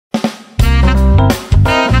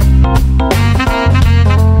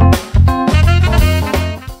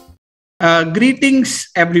Greetings,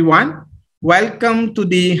 everyone. Welcome to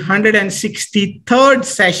the 163rd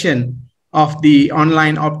session of the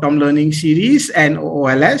online Optom learning series and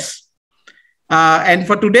OOLS. And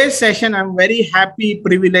for today's session, I'm very happy,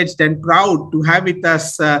 privileged, and proud to have with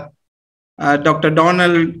us Dr.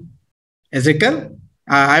 Donald Ezekiel.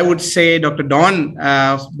 I would say Dr. Don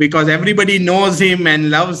because everybody knows him and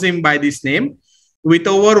loves him by this name. With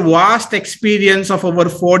over vast experience of over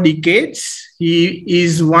 4 decades, he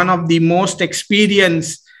is one of the most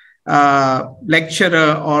experienced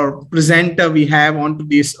lecturer or presenter we have onto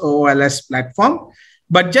this OOLS platform.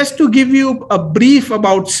 But just to give you a brief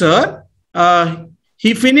about Sir,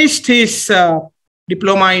 he finished his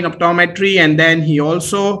diploma in optometry, and then he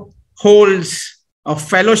also holds a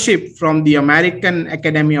fellowship from the American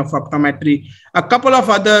Academy of Optometry, a couple of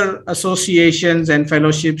other associations and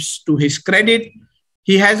fellowships to his credit.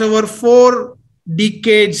 He has over 4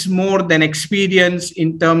 decades more than experience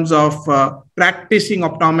in terms of practicing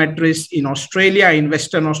optometrist in Australia, in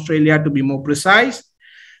Western Australia to be more precise.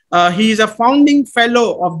 He is a founding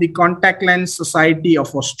fellow of the Contact Lens Society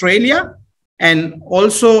of Australia and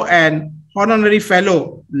also an honorary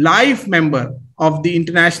fellow, life member of the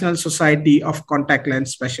International Society of Contact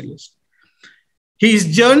Lens Specialists.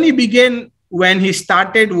 His journey began when he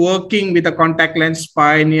started working with a contact lens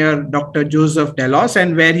pioneer, Dr. Joseph Delos,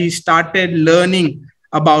 and where he started learning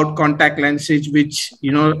about contact lenses, which,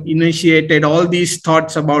 you know, initiated all these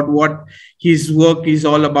thoughts about what his work is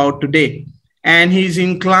all about today. And he's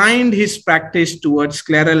inclined his practice towards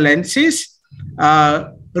scleral lenses,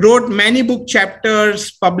 wrote many book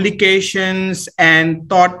chapters, publications, and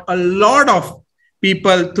taught a lot of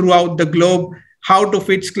people throughout the globe how to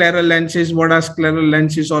fit scleral lenses, what are scleral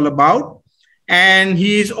lenses all about. And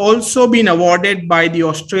he's also been awarded by the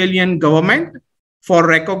Australian government for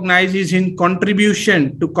recognizing his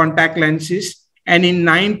contribution to contact lenses. And in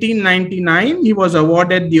 1999, he was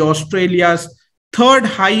awarded the Australia's 3rd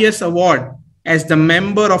highest award as the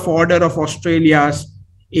Member of Order of Australia's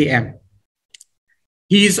AM.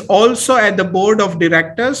 He is also at the board of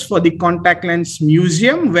directors for the Contact Lens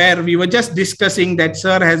Museum, where we were just discussing that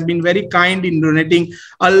Sir has been very kind in donating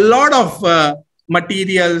a lot of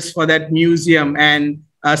materials for that museum, and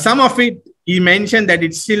some of it he mentioned that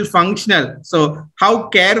it's still functional. So how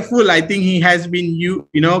careful I think he has been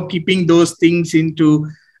keeping those things into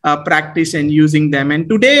practice and using them. And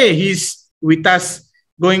today he's with us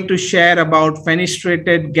going to share about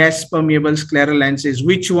fenestrated gas permeable scleral lenses,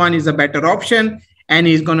 which one is a better option, and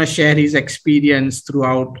he's going to share his experience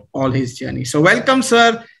throughout all his journey. So welcome,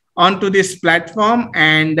 Sir, onto this platform,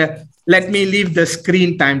 and let me leave the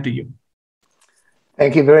screen time to you.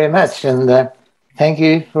 Thank you very much, and thank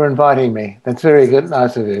you for inviting me. That's very good,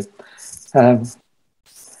 nice of you.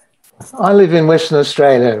 I live in Western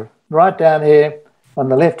Australia, right down here on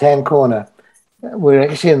the left-hand corner. We're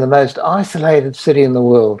actually in the most isolated city in the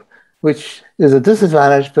world, which is a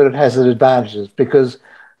disadvantage, but it has its advantages, because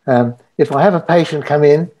if I have a patient come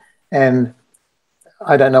in and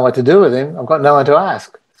I don't know what to do with him, I've got no one to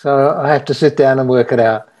ask. So I have to sit down and work it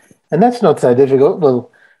out. And that's not so difficult. Well,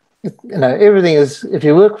 everything is, if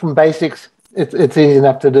you work from basics, it's easy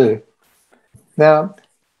enough to do. Now,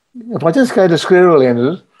 if I just go to scleral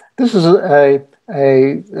lenses, this is a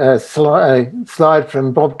slide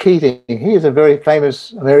from Bob Keating. He is a very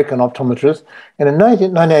famous American optometrist. And in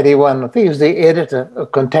 1981, I think he was the editor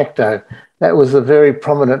of Contacto. That was a very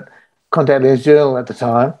prominent contact lens journal at the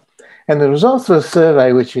time. And the results of a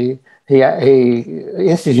survey which he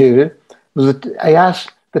instituted was that he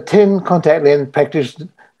asked the 10 contact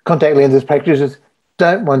lenses practitioners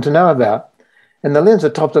don't want to know about. And the lens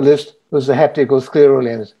that topped the list was the haptical scleral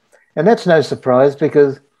lens. And that's no surprise,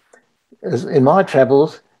 because in my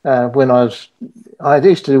travels, when I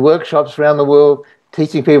used to do workshops around the world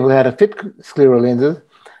teaching people how to fit scleral lenses.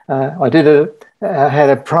 I had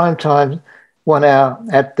a prime time 1 hour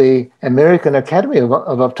at the American Academy of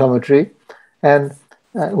Optometry, and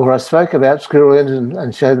where I spoke about scleral lenses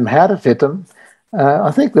and showed them how to fit them.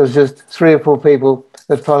 I think there was just 3 or 4 people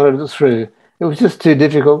that followed it through. It was just too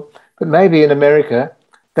difficult, but maybe in America,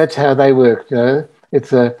 that's how they work.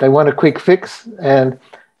 They want a quick fix, and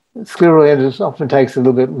scleral lenses often takes a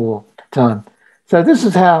little bit more time. So this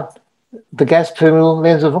is how the gas permeable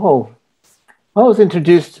lens evolved. I was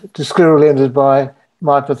introduced to scleral lenses by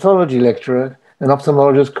my pathology lecturer, an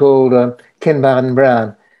ophthalmologist called Ken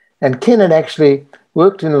Barton-Brown. And Ken had actually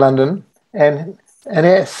worked in London, and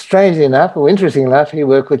strangely enough, or interestingly enough, he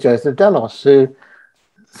worked with Joseph Delos, who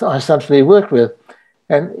I subsequently worked with.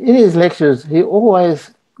 And in his lectures, he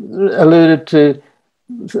always alluded to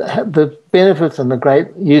the benefits and the great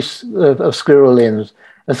use of scleral lens.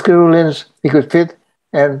 A scleral lens he could fit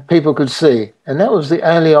and people could see. And that was the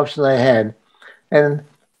only option they had. And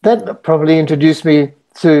that probably introduced me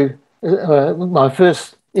to my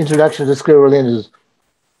first introduction to scleral lenses.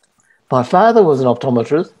 My father was an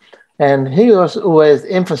optometrist, and he was always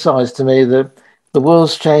emphasized to me that the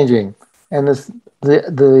world's changing, and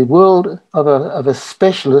the world of a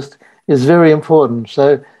specialist is very important.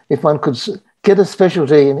 So if one could get a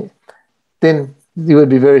specialty, then you would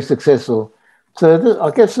be very successful. So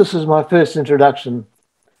I guess this is my first introduction.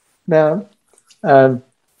 Now, I'll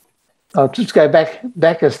just go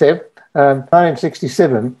back a step.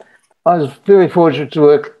 1967, I was very fortunate to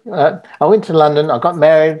work. I went to London, I got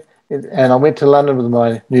married, and I went to London with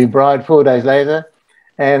my new bride 4 days later.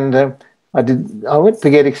 And I went to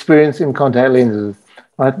get experience in contact lenses.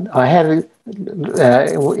 I had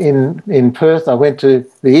in Perth, I went to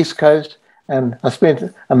the East Coast, and I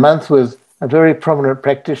spent a month with a very prominent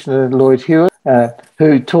practitioner, Lloyd Hewitt,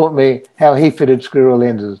 who taught me how he fitted scleral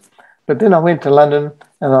lenses. But then I went to London,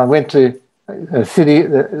 and I went to a city,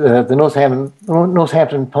 the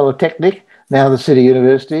Northampton Polytechnic, now the City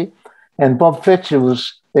University, and Bob Fletcher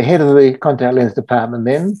was the head of the contact lens department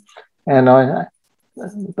then, and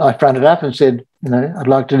I fronted up and said, I'd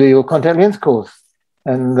like to do your contact lens course.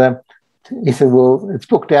 And he said, well, it's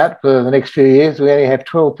booked out for the next few years. We only have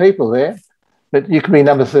 12 people there, but you can be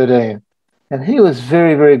number 13. And he was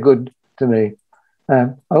very, very good to me.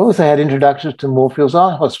 I also had introductions to Moorfields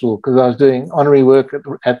Eye Hospital because I was doing honorary work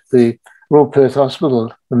at the Royal Perth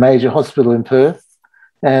Hospital, the major hospital in Perth.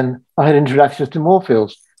 And I had introductions to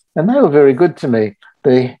Moorfields, and they were very good to me.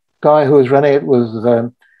 The guy who was running it was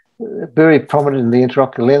very prominent in the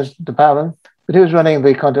intraocular lens department, but he was running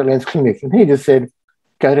the contact lens clinic, and he just said,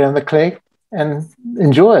 go down the clinic and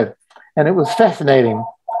enjoy it. And it was fascinating.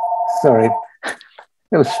 Sorry.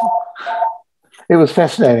 It was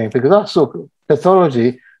fascinating because I saw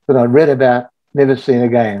pathology that I'd read about, never seen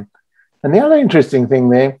again. And the other interesting thing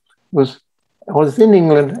there was I was in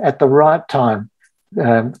England at the right time.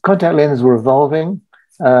 Contact lenses were evolving.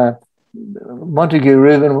 Montague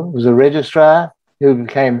Rubin was a registrar who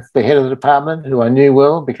became the head of the department, who I knew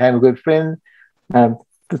well, became a good friend.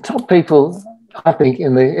 The top people, I think,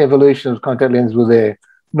 in the evolution of contact lenses were there.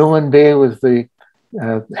 Norman Beer was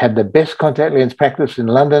had the best contact lens practice in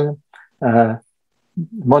London.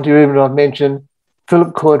 Monty Rubin, I've mentioned.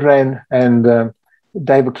 Philip Cordrain and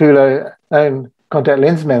David Clulo owned contact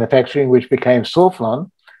lens manufacturing, which became Sauflon.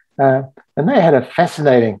 And they had a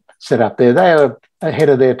fascinating setup there. They were ahead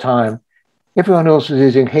of their time. Everyone else was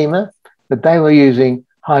using HEMA, but they were using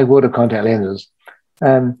high water contact lenses.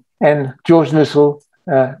 And George Nissel,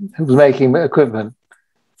 who was making equipment.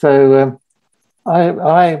 So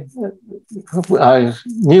I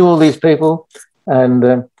knew all these people, and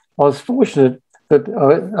I was fortunate that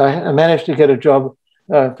I managed to get a job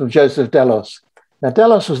for Joseph Dallos. Now,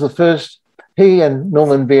 Dallos was the first, he and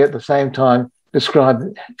Norman Beer at the same time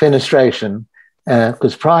described fenestration,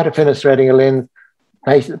 because prior to fenestrating a lens,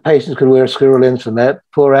 patients could wear a scleral lens for about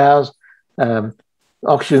 4 hours.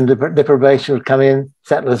 Oxygen deprivation would come in,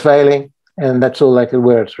 satless veiling, and that's all they could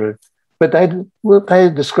wear it through. But they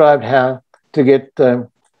described how to get,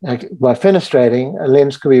 by fenestrating, a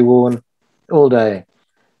lens could be worn all day.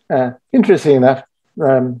 Interesting enough,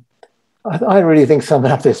 I really think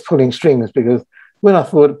someone up there's pulling strings, because when I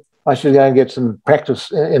thought I should go and get some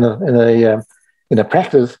practice in a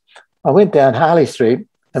practice, I went down Harley Street,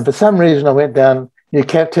 and for some reason I went down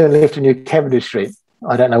turned left to New Cavendish Street.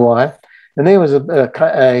 I don't know why. And there was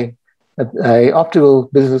a optical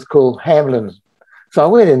business called Hamlin's. So I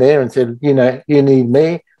went in there and said, you need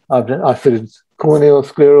me. I fitted corneal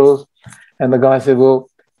sclerals. And the guy said, well,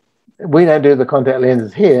 we don't do the contact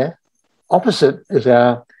lenses here. Opposite is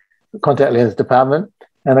our contact lens department.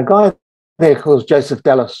 And a guy there called Joseph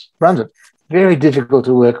Dallas runs it. Very difficult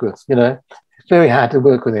to work with, It's very hard to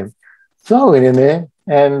work with him. So I went in there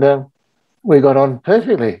and we got on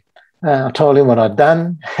perfectly. I told him what I'd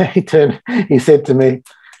done. He said to me,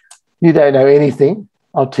 you don't know anything,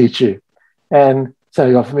 I'll teach you. And so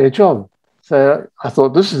he offered me a job. So I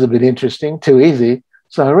thought, this is a bit interesting, too easy.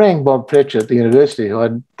 So I rang Bob Fletcher at the university, who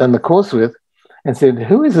I'd done the course with, and said,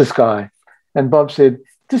 who is this guy? And Bob said,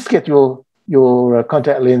 just get your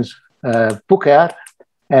contact lens book out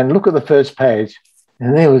and look at the first page.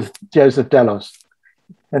 And there was Joseph Dallas.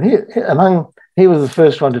 And he was the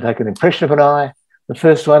first one to take an impression of an eye, the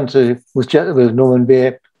first one with Norman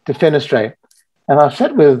Beer to fenestrate. And I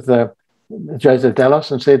sat with Joseph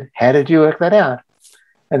Dallas and said, how did you work that out?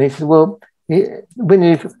 And he said, well, when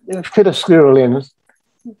you fit a scleral lens,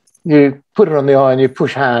 you put it on the eye and you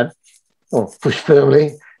push hard, or push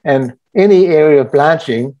firmly, and any area of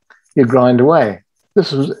blanching, you grind away.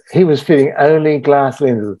 he was fitting only glass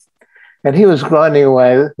lenses, and he was grinding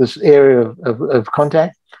away this area of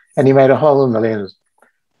contact, and he made a hole in the lens.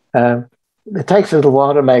 It takes a little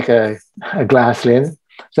while to make a glass lens,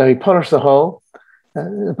 so he polished the hole,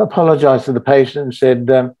 apologized to the patient and said,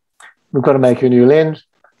 we've got to make you a new lens.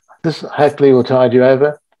 This hopefully will tide you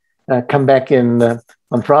over. Come back in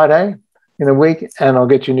on Friday in a week and I'll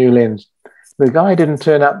get you a new lens. The guy didn't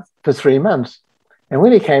turn up for 3 months. And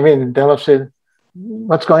when he came in, Dallov said,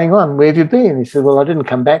 what's going on? Where have you been? He said, well, I didn't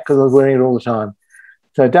come back because I was wearing it all the time.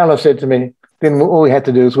 So Dallov said to me, then all we had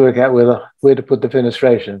to do was work out where to put the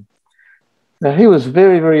fenestration. Now, he was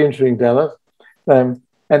very, very interesting, Dallov.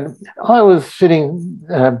 And I was fitting,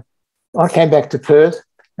 I came back to Perth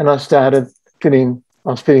and I started fitting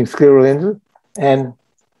scleral lenses. And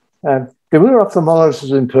there were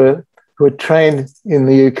ophthalmologists in Perth who were trained in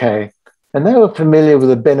the UK, and they were familiar with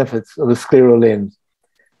the benefits of a scleral lens.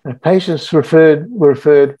 Patients were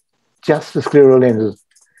referred just to scleral lenses.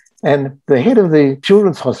 And the head of the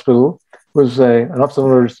children's hospital was an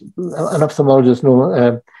ophthalmologist,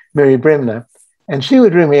 Mary Bremner, and she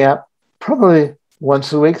would ring me up probably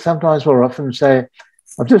once a week, sometimes more often, and say,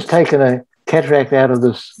 I've just taken a cataract out of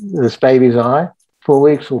this baby's eye, 4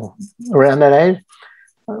 weeks or around that age.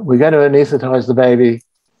 We're going to anaesthetize the baby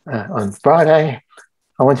on Friday.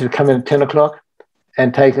 I want you to come in at 10 o'clock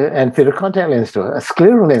and fit a contact lens to it, a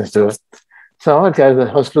scleral lens to it. So I'd go to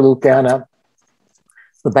the hospital, gown up,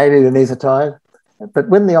 the baby anaesthetized, but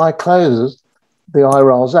when the eye closes, the eye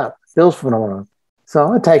rolls up, Bell's phenomenon.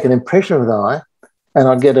 So I'd take an impression of the eye and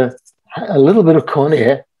I'd get a little bit of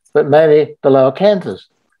cornea, but maybe the lower canthus.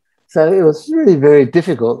 So it was really very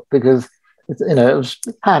difficult because it was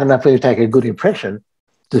hard enough when you take a good impression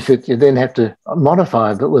to fit, you then have to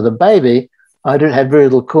modify it. But with a baby, I didn't have very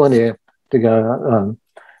little cornea to go on.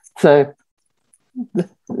 So it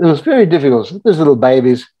was very difficult. These little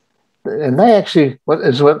babies, and they actually,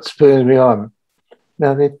 what spurred me on.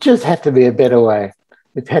 Now, there just had to be a better way.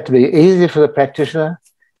 It had to be easier for the practitioner,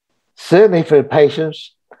 certainly for the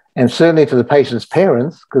patients, and certainly for the patient's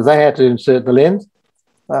parents, because they had to insert the lens.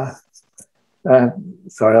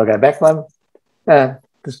 Sorry, I'll go back one.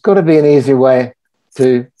 There's got to be an easier way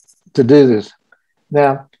to do this.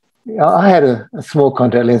 Now, I had a small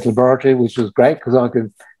contact lens laboratory, which was great because I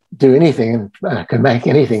could do anything and could make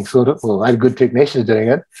anything sort of. Well, I had good technicians doing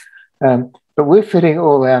it. But we're fitting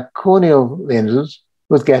all our corneal lenses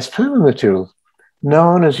with gas permeable materials.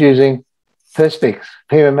 No one is using Perspex,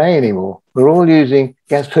 PMMA anymore. We're all using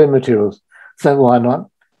gas permeable materials. So why not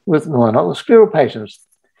with scleral patients?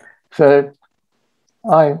 So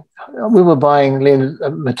we were buying lens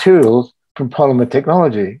materials from Polymer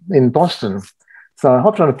Technology in Boston. So I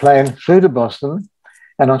hopped on a plane, flew to Boston,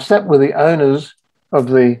 and I sat with the owners of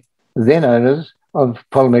the then owners of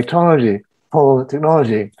Polymer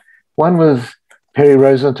Technology. One was Perry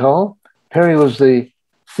Rosenthal. Perry was the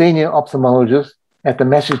senior ophthalmologist at the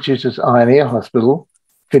Massachusetts Eye and Ear Hospital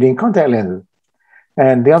fitting contact lenses.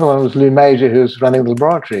 And the other one was Lou Major, who was running the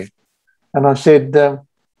laboratory. And I said,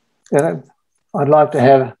 I'd like to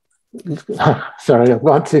have, sorry, I've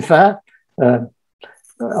gone too far.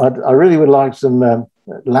 I really would like some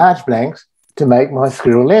large blanks to make my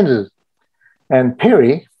scleral lenses. And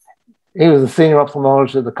Perry, he was the senior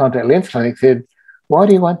ophthalmologist at the contact lens clinic, said, why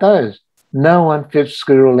do you want those? No one fits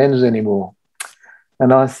scleral lenses anymore.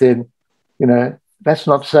 And I said, that's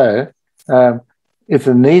not so. It's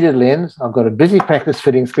a needed lens. I've got a busy practice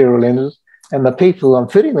fitting scleral lenses, and the people I'm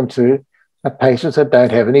fitting them to are patients that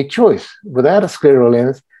don't have any choice. Without a scleral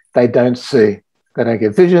lens, they don't see. They don't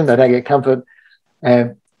get vision, they don't get comfort.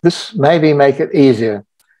 And this maybe make it easier.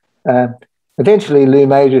 Eventually, Lou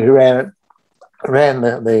Major, who ran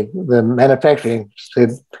the manufacturing,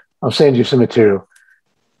 said, I'll send you some material.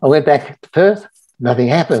 I went back to Perth, nothing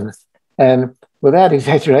happened. And without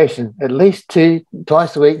exaggeration, at least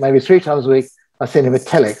twice a week, maybe 3 times a week, I sent him a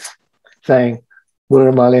telex saying, where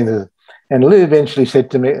are my lenses? And Lou eventually said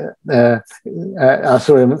to me, I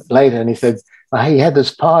saw him later, and he said, he had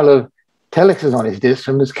this pile of telexes on his desk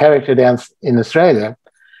from his character down in Australia.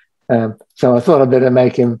 So I thought I'd better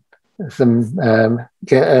make him some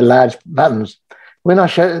large buttons. When I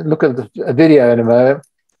look at a video in a moment,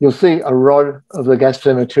 you'll see a rod of the gas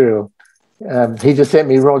permeable material. He just sent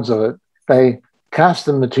me rods of it. They cast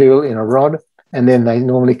the material in a rod, and then they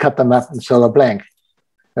normally cut them up and sell a blank.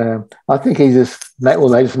 I think they just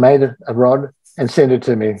made a rod and sent it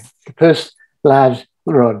to me, the first large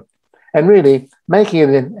rod. And really, making it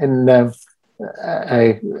in a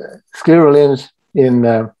scleral lens in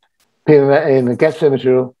a gas permeable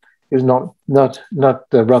material is not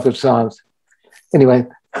rocket science. Anyway,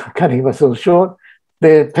 cutting myself short,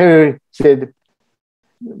 Perry said,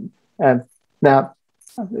 Now,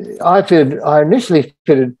 I initially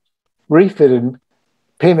refitted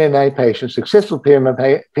PMMA patients, successful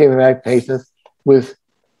PMMA patients with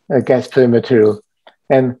gas per material,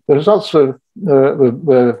 and the results were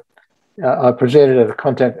I presented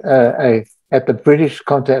at the British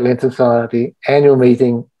Contact Lens Society annual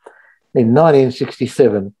meeting in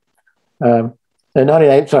 1967.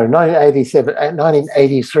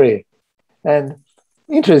 1983. And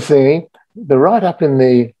interestingly, the write-up in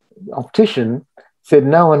the optician said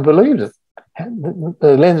no one believed it.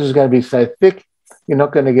 The lens is going to be so thick, you're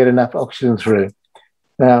not going to get enough oxygen through.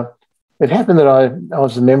 Now, it happened that I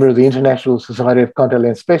was a member of the International Society of Contact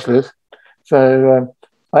Lens Specialists, so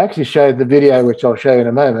I actually showed the video, which I'll show you in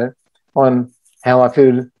a moment, on how I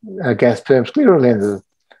fitted gas perm scleral lenses,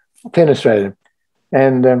 fenestrated.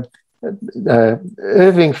 And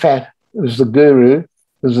Irving Fatt was the guru,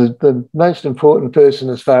 was the most important person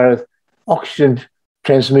as far as oxygen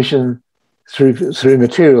transmission through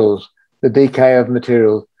materials, the decay of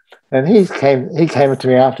materials. And he came to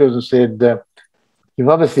me afterwards and said, you're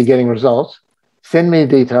obviously getting results. Send me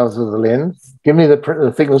details of the lens, give me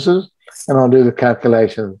the thicknesses, and I'll do the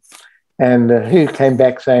calculations. And he came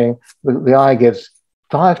back saying the eye gets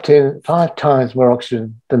 5 times more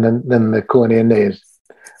oxygen than the cornea needs.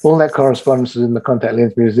 All that correspondence is in the Contact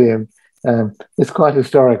Lens Museum. It's quite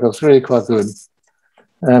historical. It's really quite good.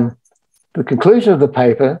 The conclusion of the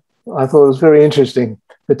paper I thought was very interesting,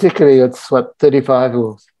 particularly it's 35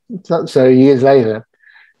 or so years later,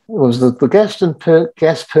 was that the gas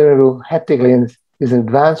permeable haptic lens is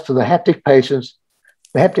advanced for the haptic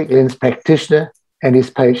lens practitioner and his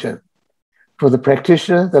patient. For the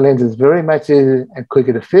practitioner, the lens is very much easier and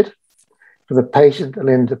quicker to fit. For the patient, the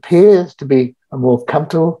lens appears to be a more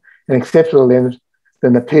comfortable and acceptable lens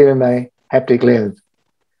than the PMMA haptic lens.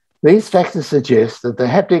 These factors suggest that the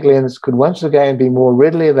haptic lens could once again be more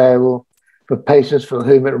readily available for patients for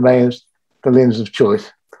whom it remains the lens of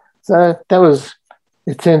choice. So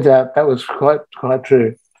it turns out that was quite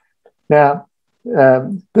true. Now,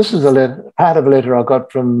 this is part of a letter I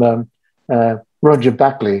got from Roger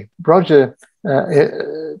Buckley. Roger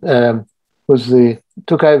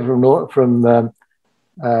took over from the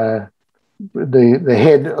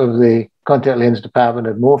head of the contact lens department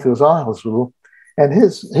at Moorfields Eye Hospital, and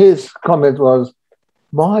his comment was,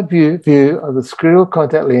 my view of the scleral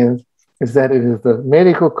contact lens is that it is the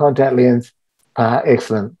medical contact lens par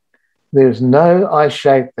excellence. There is no eye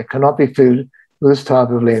shape that cannot be fitted with this type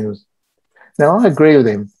of lens. Now, I agree with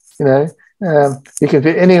him. You can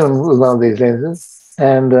fit anyone with one of these lenses,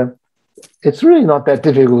 and it's really not that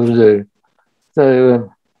difficult to do.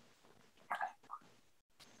 So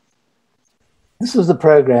this is the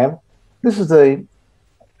program. This is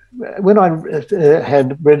when I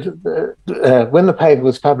had read, when the paper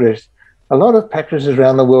was published, a lot of practitioners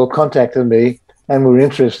around the world contacted me and were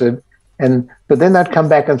interested. But then they'd come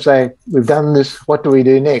back and say, we've done this, what do we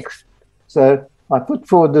do next? So I put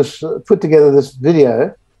together this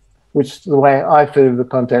video, which is the way I fitted the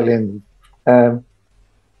contact lens.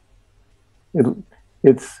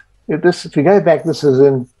 If you go back, this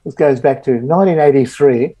goes back to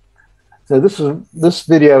 1983. So this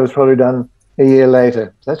video was probably done a year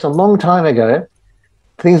later. That's a long time ago.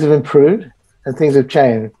 Things have improved and things have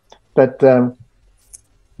changed. But I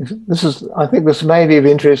think this may be of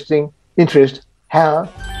interest how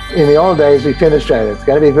in the old days we fenestrated. It's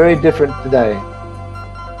going to be very different today.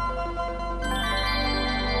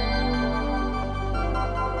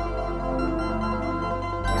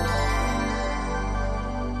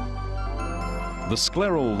 The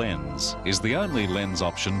scleral lens is the only lens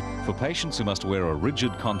option for patients who must wear a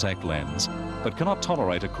rigid contact lens but cannot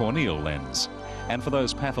tolerate a corneal lens, and for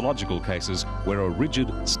those pathological cases where a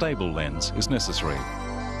rigid, stable lens is necessary.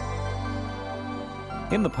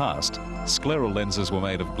 In the past, scleral lenses were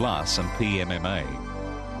made of glass and PMMA.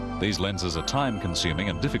 These lenses are time-consuming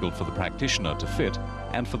and difficult for the practitioner to fit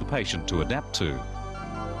and for the patient to adapt to.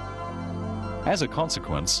 As a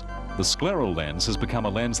consequence, the scleral lens has become a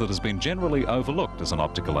lens that has been generally overlooked as an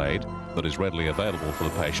optical aid that is readily available for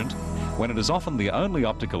the patient, when it is often the only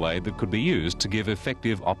optical aid that could be used to give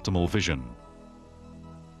effective optimal vision.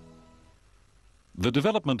 The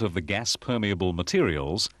development of the gas-permeable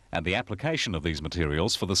materials and the application of these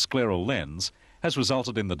materials for the scleral lens has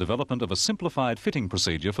resulted in the development of a simplified fitting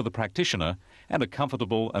procedure for the practitioner and a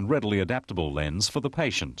comfortable and readily adaptable lens for the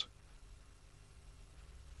patient.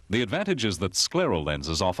 The advantages that scleral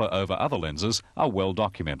lenses offer over other lenses are well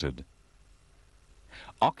documented.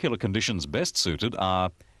 Ocular conditions best suited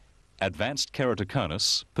are advanced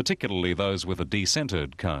keratoconus, particularly those with a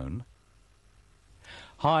decentered cone,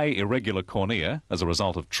 high irregular cornea as a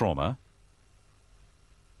result of trauma,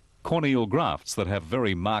 corneal grafts that have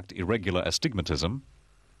very marked irregular astigmatism,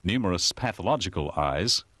 numerous pathological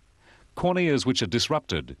eyes, corneas which are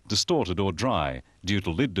disrupted, distorted or dry due to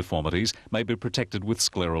lid deformities may be protected with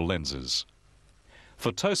scleral lenses.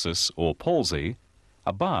 For ptosis or palsy,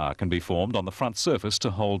 a bar can be formed on the front surface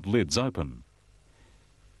to hold lids open.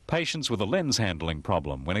 Patients with a lens handling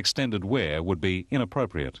problem when extended wear would be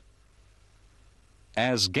inappropriate.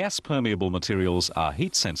 As gas-permeable materials are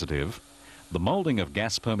heat sensitive, the moulding of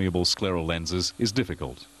gas-permeable scleral lenses is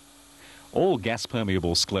difficult. All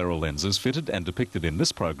gas-permeable scleral lenses fitted and depicted in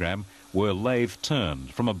this program were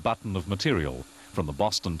lathe-turned from a button of material from the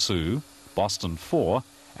Boston 2, Boston 4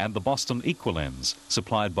 and the Boston Equilens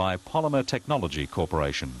supplied by Polymer Technology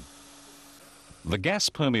Corporation. The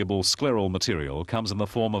gas-permeable scleral material comes in the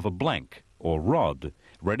form of a blank or rod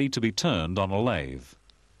ready to be turned on a lathe.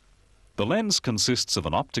 The lens consists of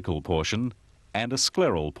an optical portion and a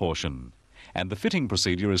scleral portion, and the fitting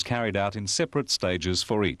procedure is carried out in separate stages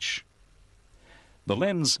for each. The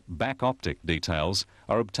lens back optic details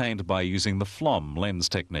are obtained by using the FLOM lens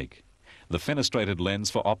technique, the fenestrated lens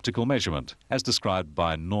for optical measurement, as described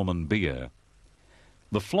by Norman Beer.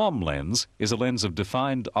 The FLOM lens is a lens of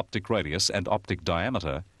defined optic radius and optic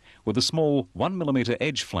diameter with a small 1 mm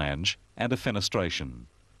edge flange and a fenestration.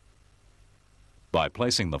 By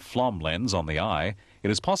placing the FLOM lens on the eye,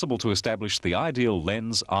 it is possible to establish the ideal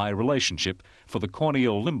lens-eye relationship for the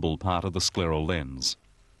corneal limbal part of the scleral lens.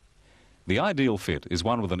 The ideal fit is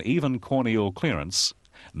one with an even corneal clearance,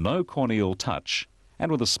 no corneal touch,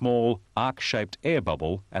 and with a small arc-shaped air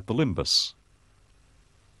bubble at the limbus.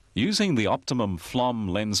 Using the optimum FLOM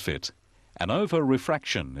lens fit, an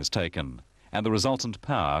over-refraction is taken and the resultant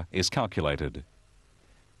power is calculated.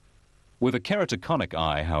 With a keratoconic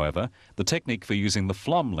eye, however, the technique for using the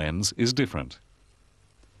FLOM lens is different.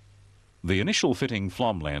 The initial fitting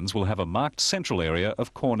FLOM lens will have a marked central area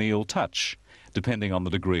of corneal touch, depending on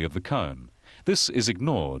the degree of the cone. This is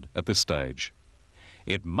ignored at this stage.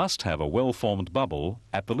 It must have a well-formed bubble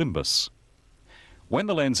at the limbus. When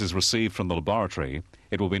the lens is received from the laboratory,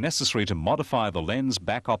 it will be necessary to modify the lens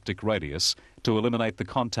back optic radius to eliminate the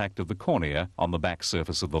contact of the cornea on the back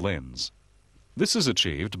surface of the lens. This is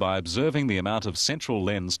achieved by observing the amount of central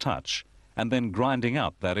lens touch and then grinding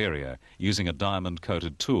out that area using a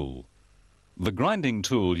diamond-coated tool. The grinding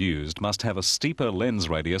tool used must have a steeper lens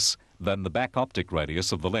radius than the back optic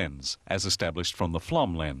radius of the lens, as established from the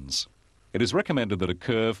FLOM lens. It is recommended that a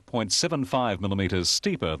curve 0.75 mm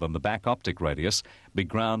steeper than the back optic radius be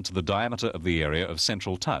ground to the diameter of the area of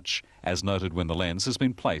central touch, as noted when the lens has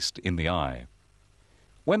been placed in the eye.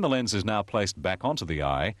 When the lens is now placed back onto the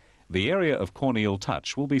eye, the area of corneal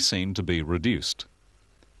touch will be seen to be reduced.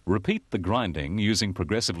 Repeat the grinding using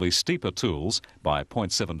progressively steeper tools by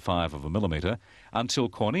 0.75 of a millimeter until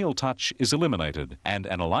corneal touch is eliminated and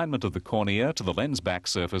an alignment of the cornea to the lens back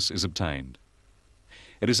surface is obtained.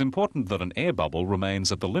 It is important that an air bubble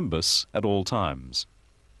remains at the limbus at all times.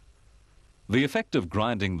 The effect of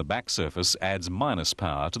grinding the back surface adds minus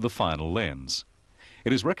power to the final lens.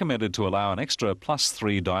 It is recommended to allow an extra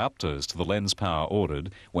 +3 diopters to the lens power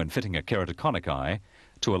ordered when fitting a keratoconic eye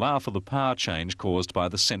to allow for the power change caused by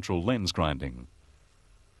the central lens grinding.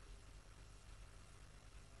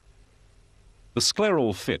 The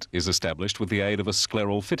scleral fit is established with the aid of a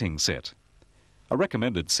scleral fitting set. A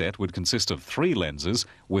recommended set would consist of 3 lenses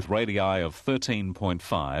with radii of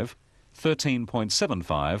 13.5,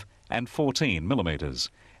 13.75 and 14 mm,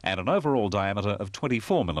 and an overall diameter of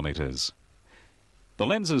 24 mm. The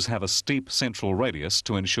lenses have a steep central radius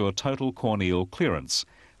to ensure total corneal clearance,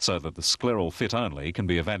 so that the scleral fit only can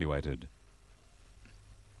be evaluated.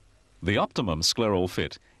 The optimum scleral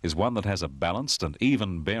fit is one that has a balanced and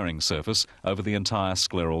even bearing surface over the entire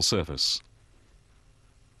scleral surface.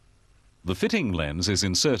 The fitting lens is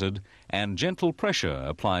inserted and gentle pressure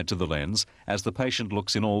applied to the lens as the patient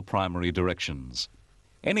looks in all primary directions.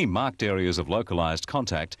 Any marked areas of localized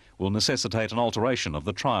contact will necessitate an alteration of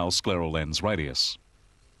the trial scleral lens radius.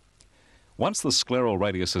 Once the scleral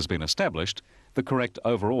radius has been established, the correct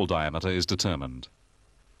overall diameter is determined.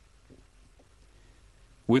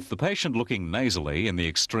 With the patient looking nasally in the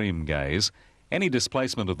extreme gaze, any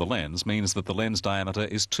displacement of the lens means that the lens diameter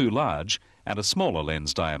is too large and a smaller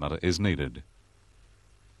lens diameter is needed.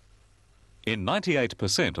 In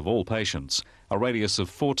 98% of all patients, a radius of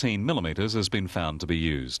 14 mm has been found to be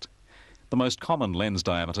used. The most common lens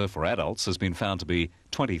diameter for adults has been found to be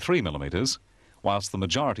 23 mm, whilst the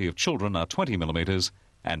majority of children are 20 mm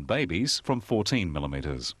and babies from 14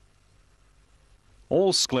 mm.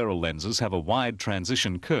 All scleral lenses have a wide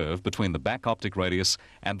transition curve between the back optic radius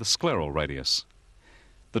and the scleral radius.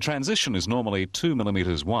 The transition is normally 2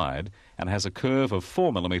 mm wide and has a curve of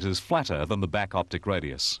 4 mm flatter than the back optic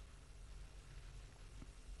radius.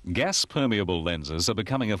 Gas-permeable lenses are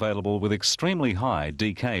becoming available with extremely high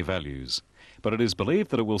decay values, but it is believed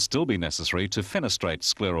that it will still be necessary to fenestrate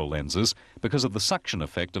scleral lenses because of the suction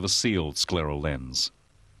effect of a sealed scleral lens.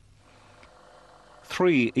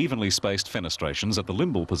 3 evenly spaced fenestrations at the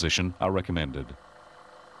limbal position are recommended.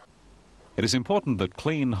 It is important that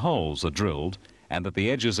clean holes are drilled and that the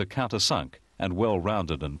edges are countersunk and well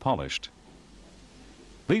rounded and polished.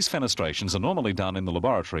 These fenestrations are normally done in the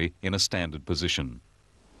laboratory in a standard position.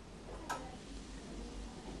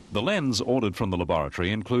 The lens ordered from the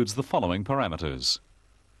laboratory includes the following parameters: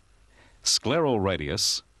 scleral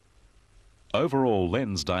radius, overall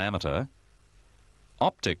lens diameter,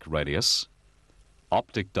 optic radius,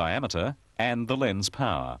 optic diameter, and the lens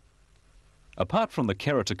power. Apart from the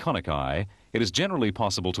keratoconic eye, it is generally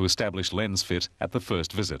possible to establish lens fit at the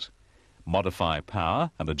first visit, modify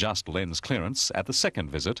power and adjust lens clearance at the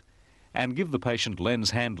second visit, and give the patient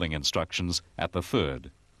lens handling instructions at the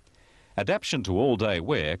third. Adaptation to all-day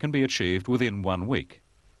wear can be achieved within 1 week.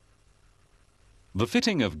 The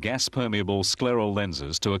fitting of gas-permeable scleral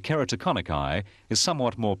lenses to a keratoconic eye is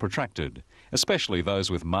somewhat more protracted, especially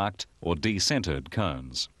those with marked or decentered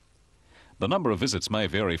cones. The number of visits may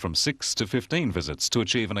vary from 6 to 15 visits to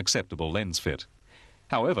achieve an acceptable lens fit.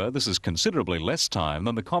 However, this is considerably less time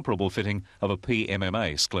than the comparable fitting of a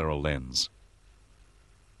PMMA scleral lens.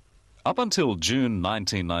 Up until June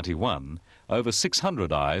 1991, over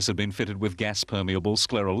 600 eyes had been fitted with gas-permeable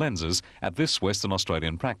scleral lenses at this Western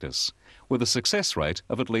Australian practice, with a success rate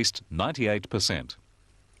of at least 98%.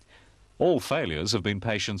 All failures have been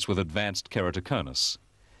patients with advanced keratoconus.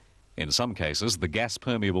 In some cases, the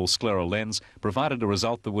gas-permeable scleral lens provided a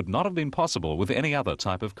result that would not have been possible with any other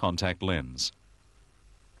type of contact lens.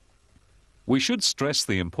 We should stress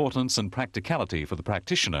the importance and practicality for the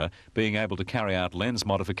practitioner being able to carry out lens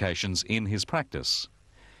modifications in his practice.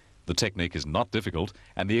 The technique is not difficult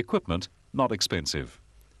and the equipment not expensive.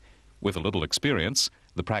 With a little experience,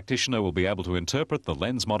 the practitioner will be able to interpret the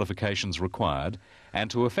lens modifications required and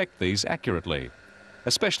to effect these accurately,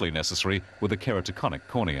 especially necessary with a keratoconic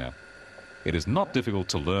cornea. It is not difficult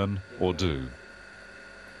to learn or do.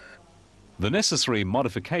 The necessary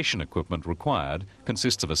modification equipment required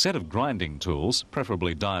consists of a set of grinding tools,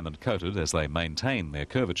 preferably diamond-coated as they maintain their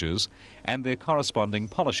curvatures, and their corresponding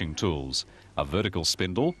polishing tools, a vertical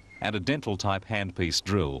spindle and a dental-type handpiece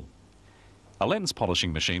drill. A lens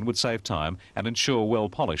polishing machine would save time and ensure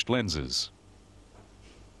well-polished lenses.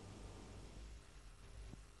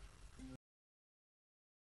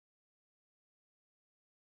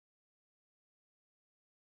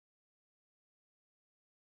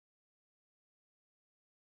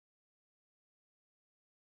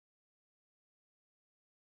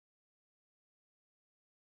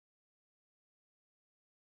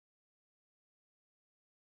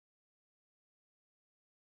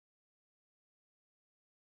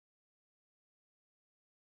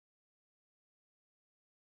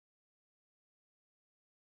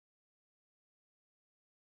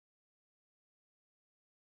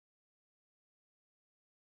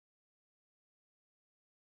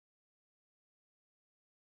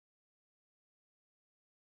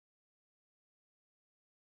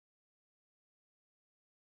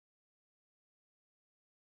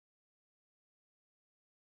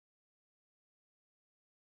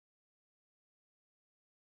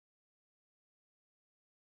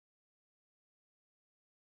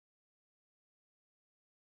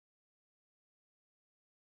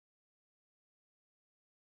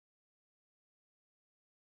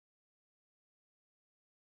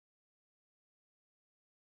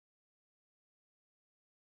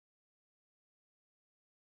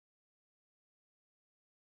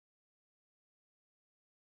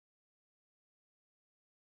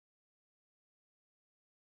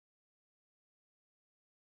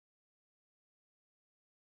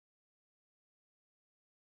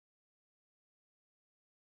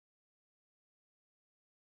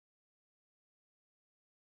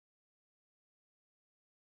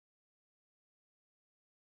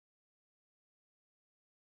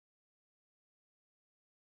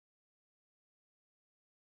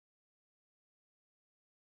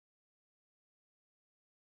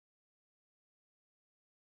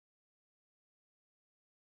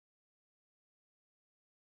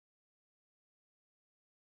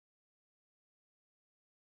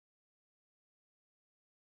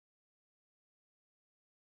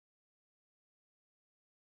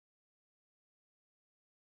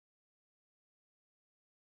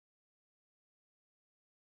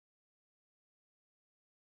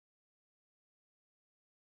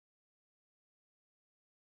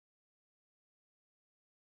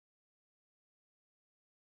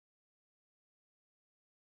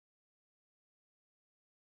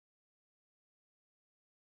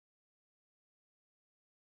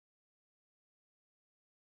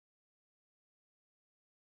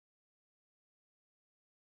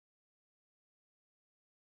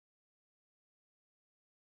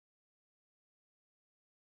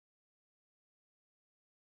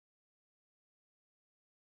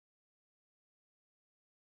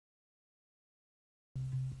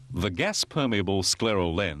 The gas-permeable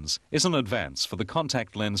scleral lens is an advance for the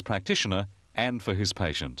contact lens practitioner and for his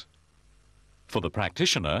patient. For the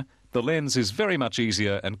practitioner, the lens is very much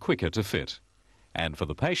easier and quicker to fit. And for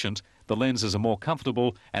the patient, the lens is a more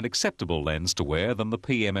comfortable and acceptable lens to wear than the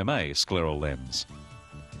PMMA scleral lens.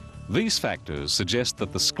 These factors suggest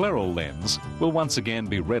that the scleral lens will once again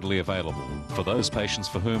be readily available for those patients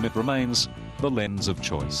for whom it remains the lens of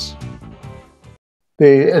choice.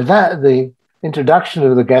 The introduction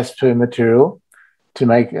of the gas-per material to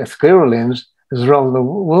make a scleral lens has resulted in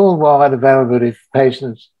worldwide availability for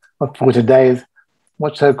patients for today's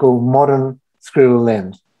what's so-called modern scleral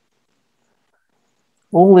lens.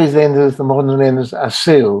 All these lenses, the modern lenses, are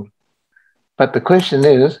sealed, but the question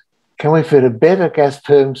is, can we fit a better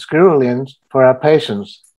gas-perm scleral lens for our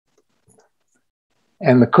patients?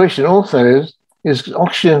 And the question also is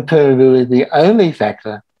oxygen permeability the only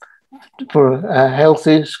factor for a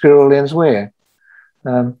healthy scleral lens wear?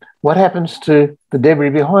 What happens to the debris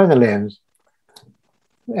behind the lens?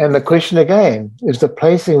 And the question again, is the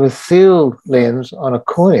placing of a sealed lens on a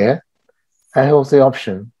cornea a healthy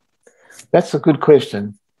option? That's a good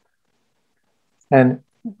question. And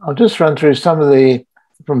I'll just run through some of the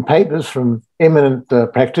papers from eminent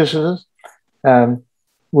practitioners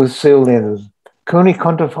with sealed lenses. Can we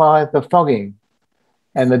quantify the fogging?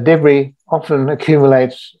 And the debris often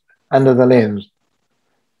accumulates under the lens.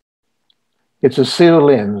 It's a sealed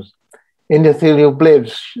lens. Endothelial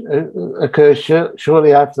blebs occur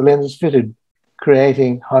shortly after the lens is fitted,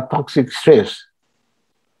 creating hypoxic stress.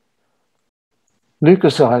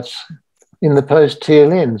 Leukocytes in the post-tear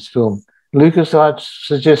lens film. Leukocytes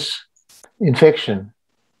suggest infection.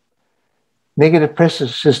 Negative pressure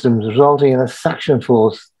systems resulting in a suction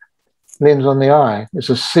force lens on the eye. It's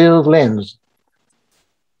a sealed lens.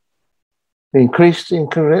 The increased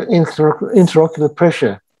intraocular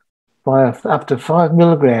pressure by up to 5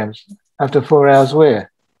 milligrams after 4 hours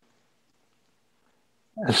wear.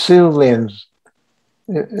 A sealed lens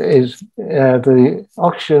is the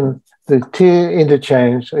oxygen, the tear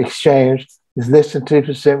exchange is less than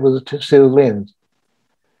 2% with a sealed lens.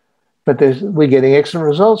 But we're getting excellent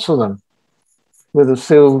results for them with a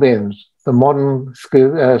sealed lens, the modern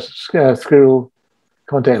scleral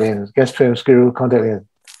contact lens, gas-perm scleral contact lens.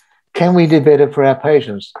 Can we do better for our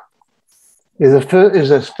patients? Is a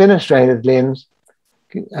fenestrated lens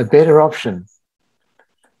a better option?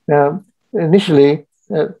 Now, initially,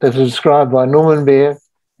 that was described by Norman Beer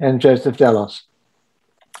and Joseph Dallas.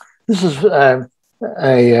 This is a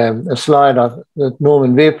slide that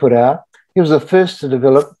Norman Beer put out. He was the first to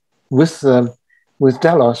develop with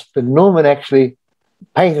Dallas, but Norman actually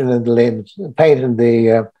patented the lens, patented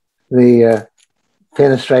the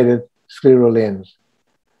fenestrated scleral lens.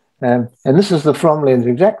 And this is the from lens,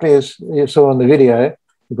 exactly as you saw in the video.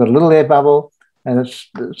 You've got a little air bubble, and it's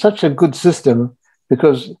such a good system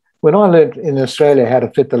because when I learned in Australia how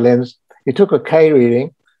to fit the lens, you took a K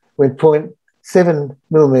reading, went 0.7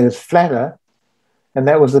 millimeters flatter, and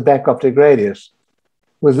that was the back optic radius.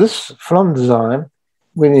 With this from design,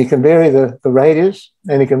 when you can vary the radius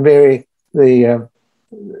and you can vary the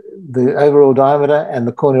overall diameter and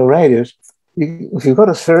the corneal radius, if you've got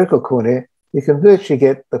a spherical cornea, you can virtually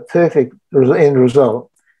get the perfect end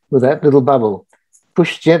result with that little bubble.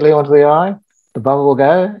 Push gently onto the eye, the bubble will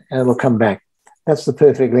go and it'll come back. That's the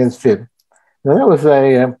perfect lens fit. Now that was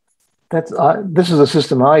this is the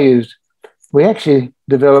system I used. We actually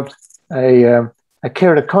developed a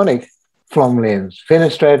keratoconic Flom lens,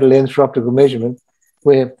 fenestrated lens for optical measurement,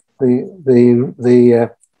 where the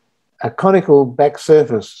conical back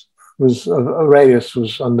surface was a radius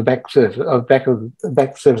was on the back surface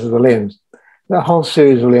of the lens. A whole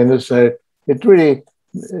series of lenses, so it really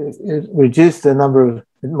it reduced the number of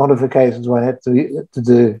modifications one had to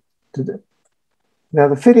do. Now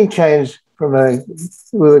the fitting change from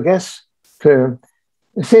with a gas perm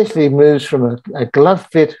essentially moves from a glove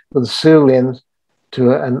fit with a seal lens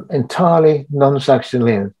to an entirely non-suction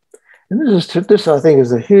lens, and this I think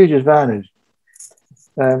is a huge advantage.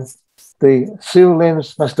 The seal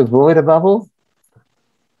lens must avoid a bubble.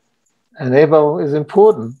 An air bubble is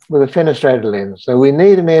important with a fenestrated lens, so we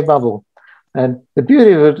need an air bubble. And the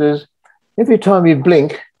beauty of it is, every time you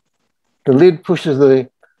blink, the lid pushes the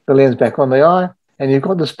lens back on the eye, and you've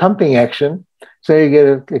got this pumping action, so you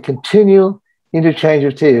get a continual interchange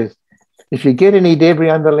of tears. If you get any debris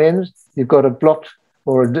under the lens, you've got a blocked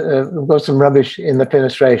or got some rubbish in the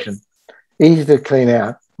fenestration. Easy to clean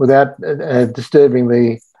out without disturbing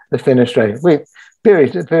the fenestration. Very,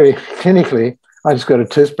 very clinically, I just got a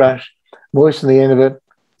toothbrush, moisten the end of it,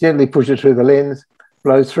 gently push it through the lens,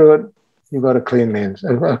 blow through it, you've got a clean lens,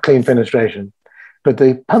 a clean fenestration. But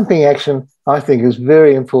the pumping action, I think, is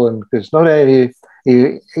very important because not only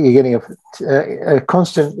you're getting a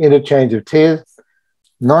constant interchange of tears,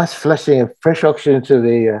 nice flushing of fresh oxygen to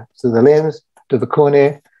the lens, to the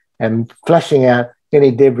cornea, and flushing out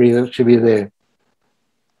any debris that should be there.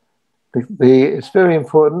 It's very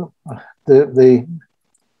important. This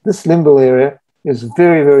limbal area is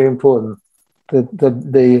very, very important.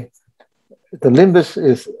 The limbus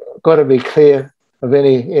is got to be clear of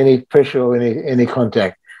any pressure or any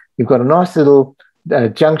contact. You've got a nice little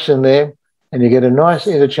junction there, and you get a nice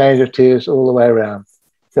interchange of tears all the way around.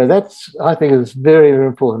 So that's, I think, is very, very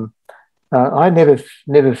important. I never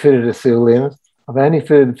fitted a seal lens. I've only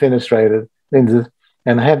fitted fenestrated lenses,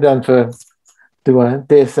 and I have done for, do I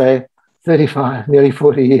dare say, 35, nearly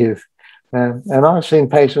 40 years. And I've seen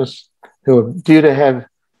patients who are due to have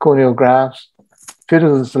corneal grafts,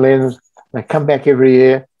 fitted this lens, they come back every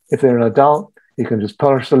year. If they're an adult, you can just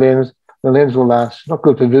polish the lens. The lens will last, not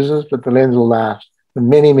good for visitors, but the lens will last for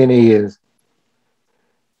many, many years.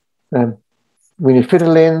 When you fit a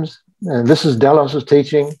lens, and this is Dallas's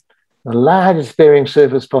teaching, the largest bearing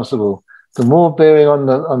surface possible. The more bearing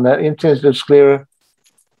on that intensive sclera,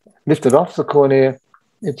 lifted off the cornea,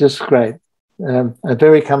 it's just great. A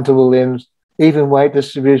very comfortable lens, even weight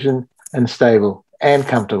distribution, and stable and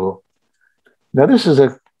comfortable. Now, this is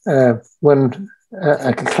a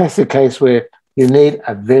classic case where you need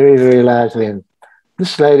a very, very large lens.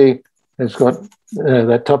 This lady has got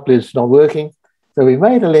that top lid's not working, so we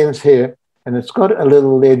made a lens here, and it's got a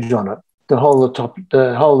little ledge on it to hold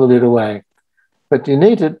the lid away. But you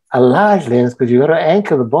needed a large lens because you've got to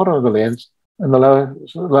anchor the bottom of the lens and the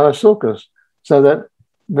lower sulcus, so that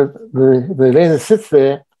the lens sits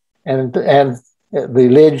there and the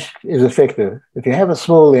ledge is effective. If you have a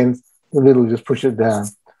small lens, the lid will just push it down.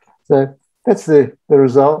 So that's the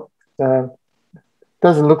result.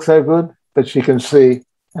 Doesn't look so good, but you can see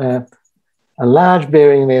a large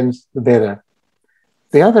bearing lens, the better.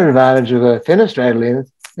 The other advantage of a fenestrated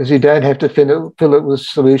lens is you don't have to fill it with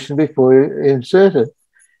solution before you insert it.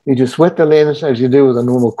 You just wet the lens as you do with a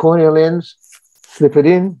normal corneal lens, slip it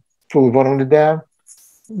in, pull the bottom lid down.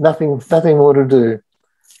 Nothing more to do.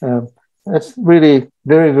 That's really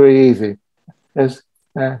very, very easy.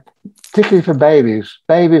 Particularly for babies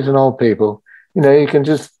and old people. You know, you can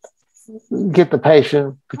just get the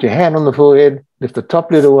patient, put your hand on the forehead, lift the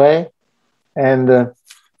top lid away, and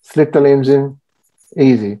slip the lens in.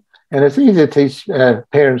 Easy. And it's easy to teach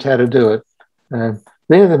parents how to do it.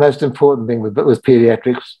 They're the most important thing with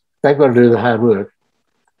pediatrics. They've got to do the hard work.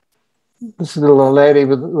 This little old lady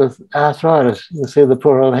with arthritis, you see the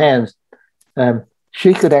poor old hands.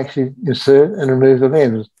 She could actually insert and remove the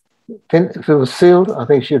lens. If it was sealed, I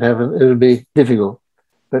think it would be difficult.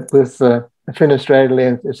 But with a fenestrated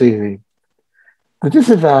lens, it's easy. The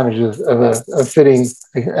disadvantages of fitting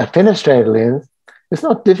a fenestrated lens, it's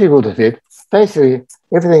not difficult to fit. Basically,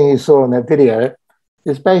 everything you saw in that video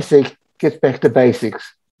is basic, gets back to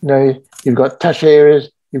basics. You know, you've got touch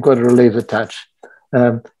areas, you've got to relieve the touch.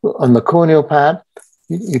 On the corneal part,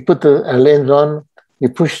 you put a lens on, you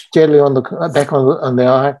push gently back on the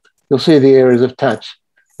eye, you'll see the areas of touch.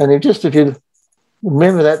 And if you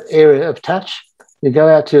remember that area of touch, you go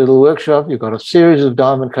out to your little workshop, you've got a series of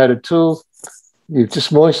diamond-coated tools, you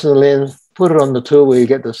just moisten the lens, put it on the tool where you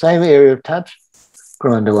get the same area of touch,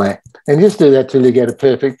 grind away. And just do that till you get a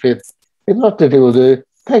perfect fit. It's not difficult to do. It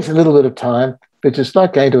takes a little bit of time, but it's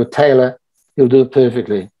like going to a tailor, he'll do it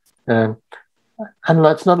perfectly.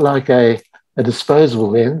 It's not like a disposable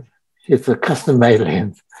lens, it's a custom-made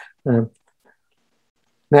lens.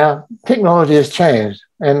 Now, technology has changed,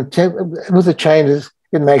 and with the changes,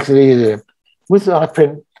 it makes it easier. With the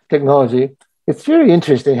iPrint technology, it's very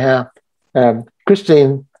interesting how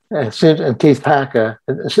Christine and Keith Parker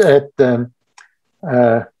at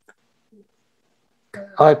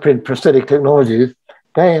iPrint Prosthetic Technologies,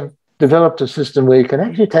 they have developed a system where you can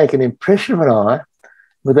actually take an impression of an eye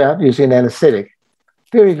without using an anesthetic.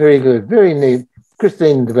 Very, very good, very neat.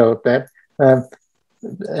 Christine developed that.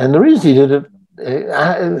 And the reason she did it,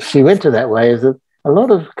 she went to that way, is that a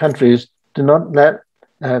lot of countries do not let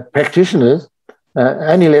practitioners,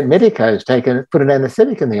 only let medicos put an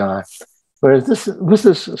anesthetic in the eye. Whereas with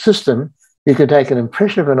this system, you can take an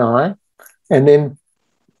impression of an eye, and then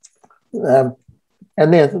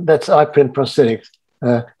that's iPrint prosthetics.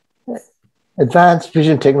 Advanced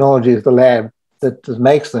Vision Technology is the lab that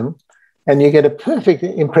makes them, and you get a perfect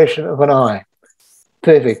impression of an eye.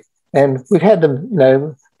 Perfect. And we've had them,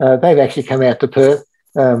 they've actually come out to Perth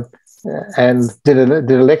and did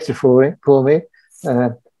a lecture for me.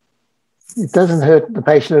 It doesn't hurt the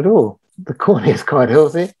patient at all. The cornea is quite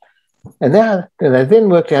healthy. And now they then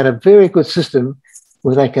worked out a very good system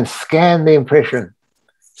where they can scan the impression.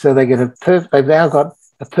 So they get they've now got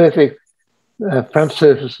a perfect front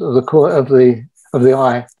surface of the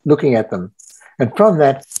eye looking at them. And from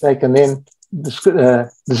that, they can then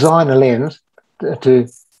design a lens to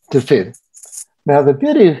fit. Now, the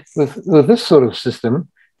beauty with this sort of system,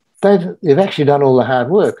 they've actually done all the hard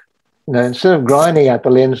work. You know, instead of grinding out the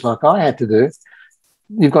lens like I had to do,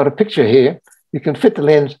 you've got a picture here. You can fit the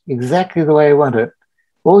lens exactly the way you want it.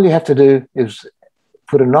 All you have to do is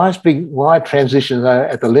put a nice big wide transition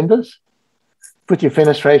at the limbus, put your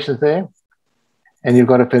fenestrations there, and you've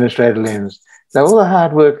got a fenestrated lens. So all the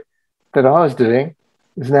hard work that I was doing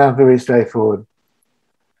is now very straightforward.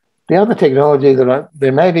 The other technology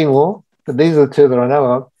there may be more, but these are the two that I know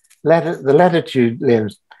of. The latitude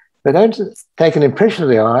lens. They don't take an impression of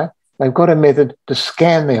the eye. They've got a method to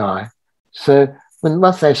scan the eye. So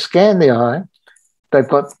once they scan the eye, they've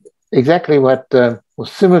got exactly what, or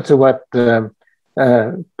similar to what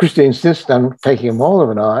Christine Smith's done, taking a mold of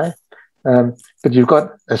an eye, but you've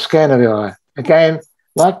got a scan of the eye. Again,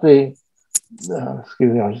 like the,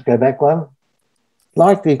 excuse me, I'll just go back one.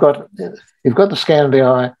 Like you've got the scan of the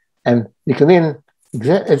eye, and you can then,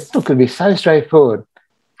 it could be so straightforward.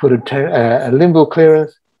 Put a limbal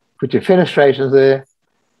clearance, put your fenestrations there,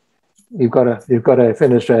 you've got a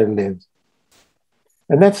fenestrated lens.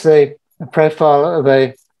 And that's a profile of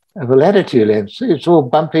a latitude lens. It's all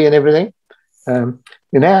bumpy and everything. In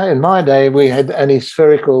my day, we had only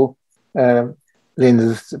spherical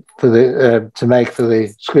lenses to make for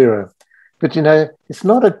the sclera. But, you know, it's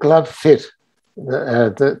not a glove fit,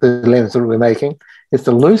 the lens that we're making. It's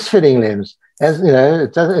a loose fitting lens. As you know,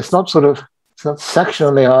 it's not suction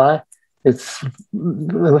on the eye. It's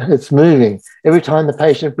moving. Every time the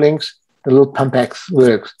patient blinks, the little pump axe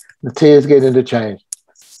works. The tears get interchanged.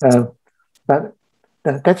 But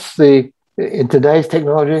that's in today's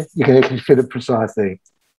technology, you can actually fit it precisely.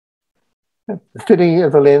 The fitting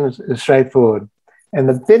of the lens is straightforward. And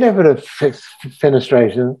the benefit of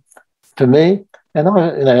fenestration, for me, and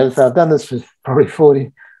I've done this for probably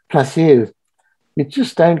 40 plus years, you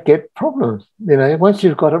just don't get problems. You know, once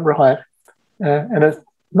you've got it right, and it's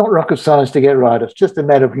not rocket science to get right, it's just a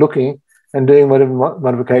matter of looking and doing whatever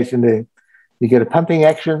modification you do. You get a pumping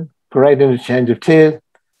action, great interchange of tears,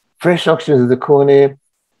 fresh oxygen to the cornea,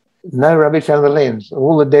 no rubbish under the lens.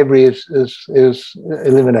 All the debris is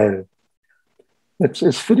eliminated.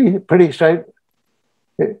 It's pretty straight.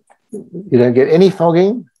 You don't get any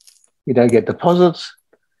fogging. You don't get deposits.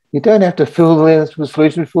 You don't have to fill the lens with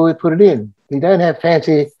solution before you put it in. You don't have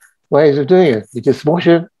fancy ways of doing it. You just wash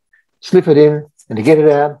it, slip it in, and you get it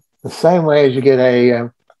out the same way as you get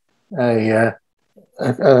a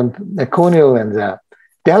corneal lens out.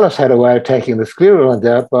 Dallas had a way of taking the scleral lens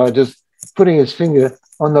out by just putting his finger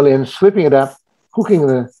on the lens, sweeping it up, hooking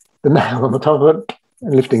the nail on the top of it,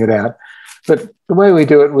 and lifting it out. But the way we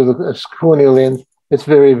do it with a corneal lens, it's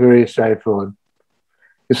very, very straightforward.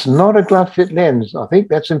 It's not a glove fit lens. I think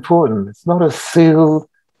that's important. It's not a sealed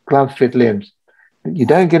glove fit lens. You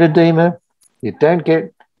don't get edema. You don't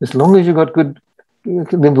get, as long as you've got good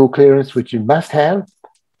limbal clearance, which you must have.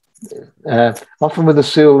 Often with a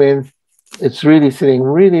seal lens, it's really sitting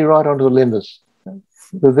really right onto the limbus.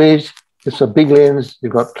 With these, it's a big lens.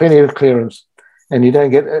 You've got plenty of clearance, and you don't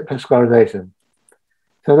get vascularization.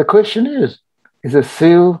 So the question is a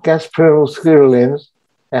sealed gas permeable scleral lens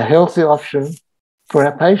a healthy option for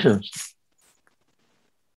our patients?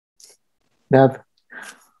 Now,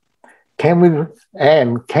 can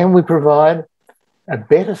we provide a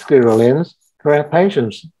better scleral lens for our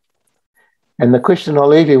patients? And the question I'll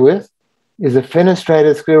leave you with is a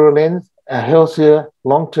fenestrated scleral lens a healthier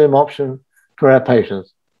long-term option for our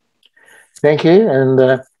patients? Thank you,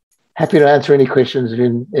 and happy to answer any questions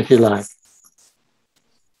if you like.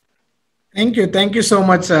 Thank you so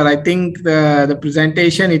much, sir. I think the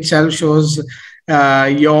presentation itself shows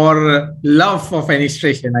your love for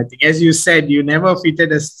fenestration. I think, as you said, you never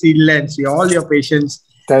fitted a steel lens. All your patients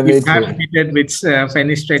you have fitted with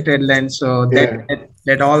fenestrated lens. So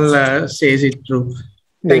that all says it true.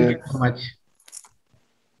 Thank you so much.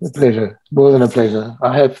 A pleasure, more than a pleasure.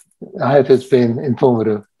 I hope it's been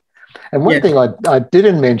informative. And one thing I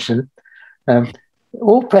didn't mention,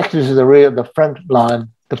 all practitioners are really at the front line,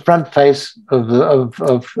 the front face of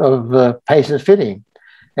the patient fitting.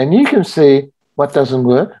 And you can see what doesn't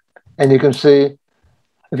work. And you can see,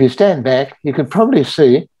 if you stand back, you can probably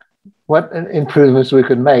see what improvements we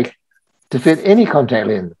could make to fit any contact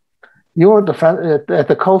lens. You're at the front, at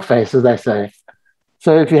the cold face, as they say.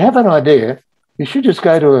 So if you have an idea, you should just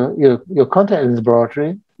go to your contact lens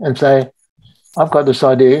laboratory and say, I've got this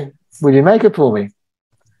idea, will you make it for me?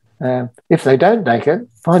 If they don't make it,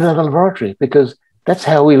 find another laboratory, because that's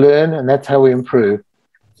how we learn and that's how we improve.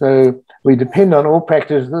 So we depend on all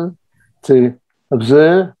practitioners to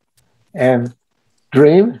observe and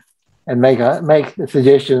dream and make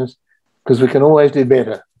suggestions, because we can always do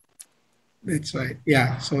better. That's right.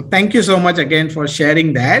 Yeah. So thank you so much again for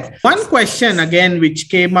sharing that. One question again, which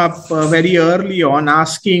came up very early on,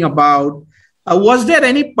 asking about, was there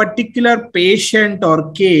any particular patient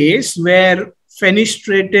or case where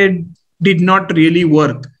fenestrated did not really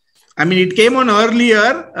work? I mean, it came on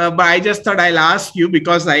earlier, but I just thought I'll ask you,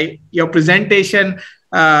 because your presentation,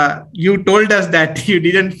 you told us that you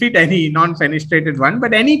didn't fit any non-fenestrated one,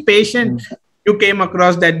 but any patient you came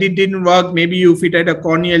across that didn't work, maybe you fitted a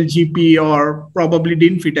corneal GP or probably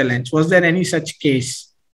didn't fit a lens. Was there any such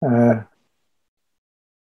case? Sorry,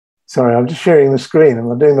 I'm just sharing the screen.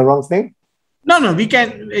 Am I doing the wrong thing? No, we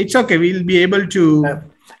can. It's okay. We'll be able to.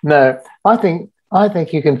 No, I think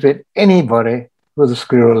you can fit anybody with a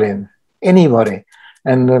scleral lens. Anybody.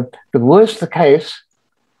 And the worse the case,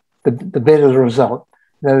 the better the result.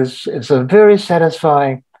 It's a very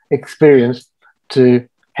satisfying experience to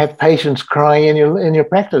have patients crying in your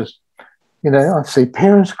practice. You know, I see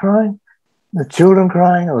parents crying, the children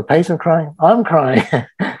crying, or the patient crying. I'm crying.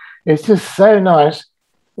 It's just so nice.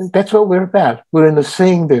 That's what we're about. We're in the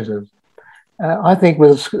seeing business. I think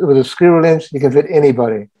with a scleral lens, you can fit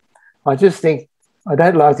anybody. I just think I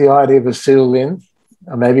don't like the idea of a sealed lens.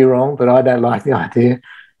 I may be wrong, but I don't like the idea.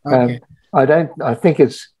 Okay. I think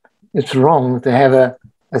it's wrong to have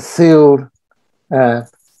a sealed.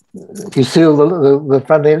 You seal the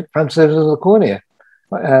front surface of the cornea.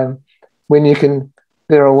 When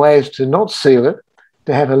there are ways to not seal it,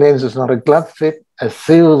 to have a lens that's not a glove fit, a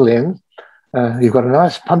sealed lens. You've got a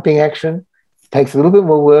nice pumping action, takes a little bit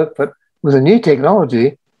more work, but with a new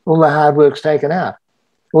technology, all the hard work's taken out.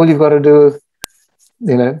 All you've got to do is,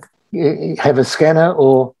 have a scanner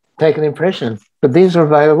or take an impression. But these are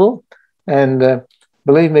available, and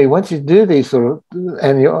believe me, once you do these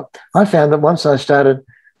I found that once I started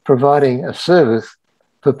providing a service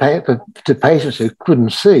to patients who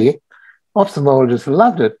couldn't see, ophthalmologists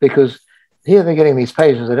loved it, because here they're getting these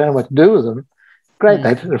patients, they don't know what to do with them. Great,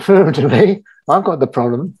 they refer them to me. I've got the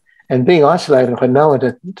problem. And being isolated, if I know one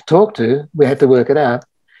to talk to, we had to work it out.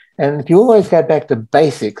 And if you always go back to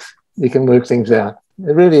basics, you can work things out.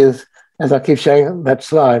 It really is, as I keep showing that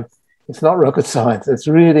slide, it's not rocket science. It's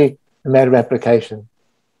really a matter of application.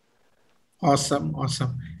 Awesome.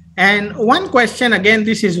 And one question, again,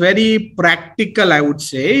 this is very practical, I would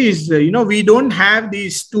say, is, we don't have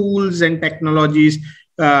these tools and technologies.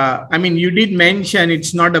 I mean, you did mention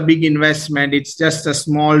it's not a big investment. It's just a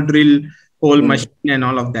small drill hole machine and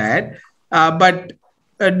all of that. But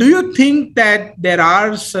do you think that there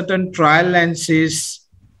are certain trial lenses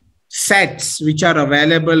sets which are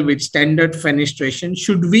available with standard fenestration?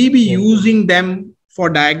 Should we be using them for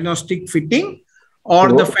diagnostic fitting, or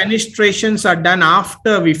the fenestrations are done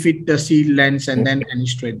after we fit the sealed lens and then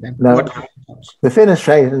fenestrate them? No, the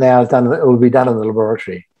fenestration now will be done in the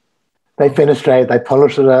laboratory. They fenestrate, they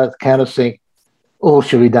polish it out, countersink, all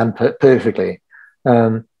should be done perfectly.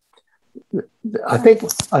 I think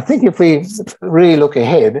if we really look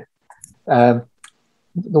ahead, the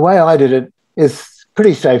way I did it is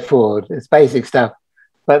pretty straightforward. It's basic stuff.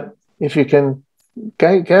 But if you can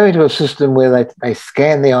go into a system where they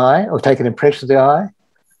scan the eye or take an impression of the eye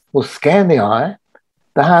or scan the eye,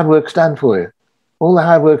 the hard work's done for you. All the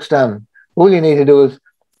hard work's done. All you need to do is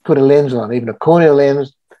put a lens on, even a corneal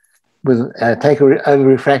lens, with take over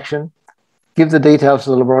refraction, give the details to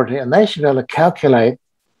the laboratory, and they should be able to calculate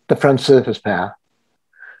the front surface power.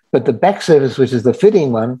 But the back surface, which is the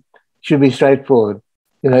fitting one, should be straightforward.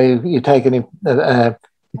 You take the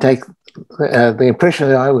impression of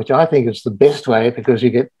the eye, which I think is the best way, because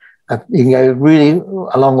you can go really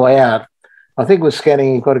a long way out. I think with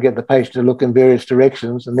scanning, you've got to get the patient to look in various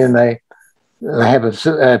directions, and then they have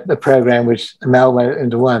a program which amalgamates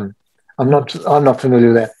into one. I'm not familiar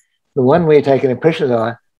with that. The one where you take an impression of the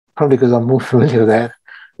eye, probably because I'm more familiar with that,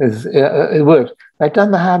 it works. They've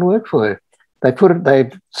done the hard work for you. They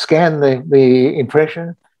scan the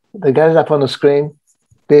impression, it goes up on the screen,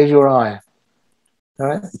 there's your eye. All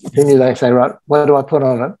right? Then they say, right, what do I put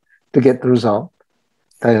on it to get the result?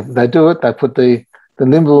 They do it, they put the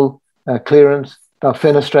limbal clearance, they'll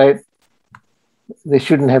fenestrate. They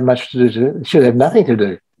shouldn't have much to do. It should have nothing to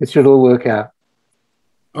do. It should all work out.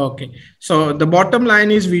 Okay. So the bottom line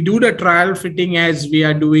is we do the trial fitting as we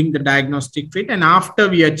are doing the diagnostic fit. And after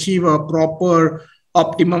we achieve a proper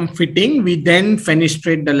optimum fitting, we then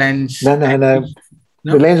fenestrate the lens. No.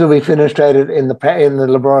 The lens will be fenestrated in the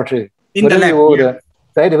laboratory. In the lab, order, yeah.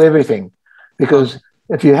 They do everything. Because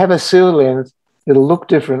if you have a sealed lens, it'll look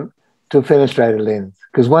different to a fenestrated lens,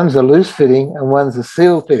 because one's a loose fitting and one's a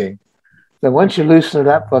seal fitting. So once you loosen it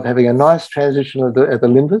up by having a nice transition at the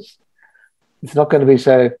limbus, it's not going to be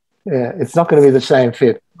so. It's not going to be the same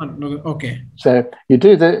fit. Okay. So you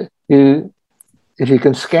do if you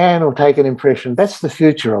can scan or take an impression, that's the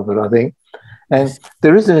future of it, I think. And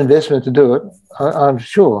there is an investment to do it, I'm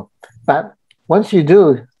sure. But once you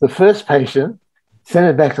do the first patient, send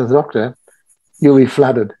it back to the doctor, you'll be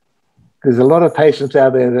flooded. There's a lot of patients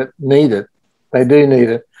out there that need it. They do need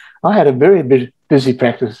it. I had a very busy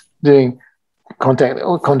practice doing contact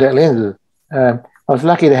lenses. I was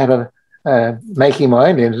lucky to have making my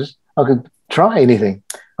own lenses. I could try anything.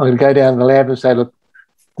 I could go down to the lab and say, look,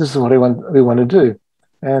 this is what we want to do.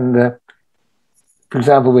 And for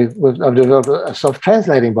example, I've developed a soft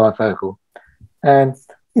translating bifocal. And,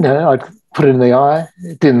 I'd put it in the eye.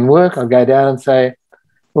 It didn't work. I'd go down and say,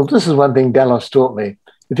 well, this is one thing Dallas taught me.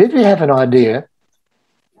 If you have an idea,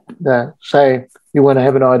 say you want to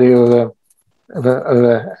have an idea of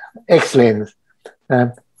a X lens,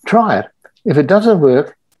 try it. If it doesn't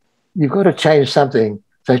work, you've got to change something.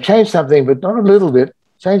 So change something, but not a little bit.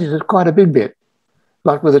 Change it quite a big bit.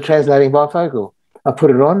 Like with a translating bifocal. I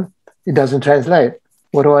put it on, it doesn't translate.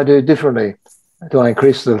 What do I do differently? Do I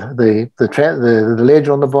increase the ledge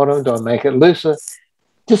on the bottom? Do I make it looser?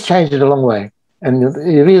 Just change it a long way. And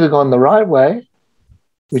you've either gone the right way,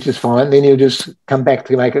 which is fine, then you'll just come back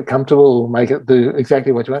to make it comfortable, make it do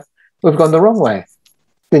exactly what you want. We've gone the wrong way.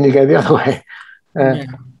 Then you go the other way. And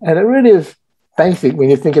it really is basic when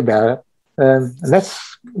you think about it. And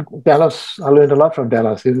that's Dallas. I learned a lot from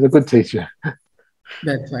Dallas. He was a good teacher.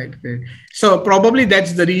 That's right. So probably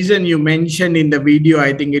that's the reason you mentioned in the video.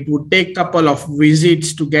 I think it would take a couple of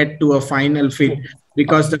visits to get to a final fit,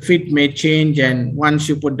 because the fit may change. And once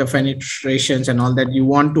you put the fenestrations and all that, you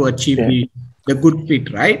want to achieve the good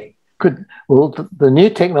fit, right? Good. Well, the new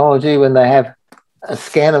technology, when they have a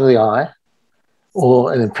scan of the eye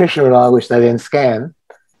or an impression of an eye, which they then scan,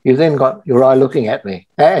 you've then got your eye looking at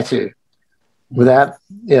you without,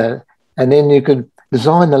 and then you could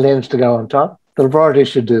design the lens to go on top. The laboratory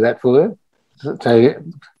should do that for you. So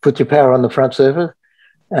you put your power on the front surface,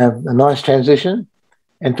 a nice transition,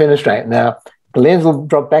 and fenestrate. Now, the lens will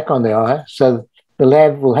drop back on the eye, so the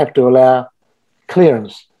lab will have to allow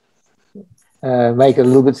clearance, make it a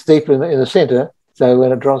little bit steeper in the center, so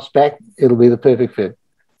when it drops back, it'll be the perfect fit.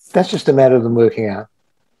 That's just a matter of them working out.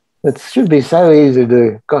 It should be so easy to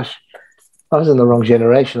do. Gosh, I was in the wrong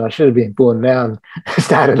generation. I should have been born now and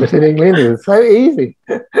started fitting lenses. It's so easy.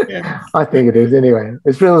 Yeah. I think it is anyway.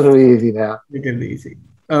 It's relatively easy now. It is easy.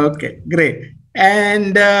 Okay, great.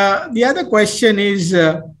 And the other question is,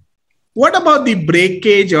 what about the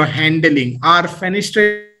breakage or handling? Are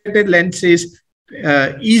fenestrated lenses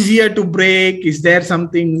easier to break? Is there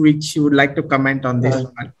something which you would like to comment on this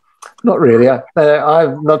one? Not really.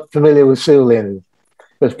 I'm not familiar with seal lenses,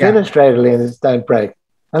 but fenestrated lenses don't break.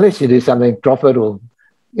 Unless you do something, drop it, or,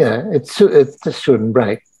 it just shouldn't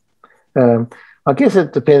break. I guess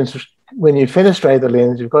it depends. When you fenestrate the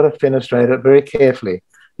lens, you've got to fenestrate it very carefully.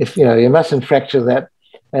 If, you mustn't fracture that.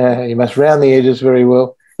 You must round the edges very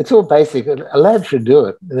well. It's all basic. A lab should do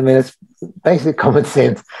it. I mean, it's basic common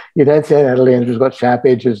sense. You don't send out a lens that's got sharp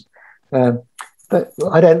edges. But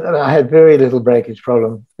I had very little breakage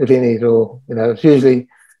problem, if any at all. It's usually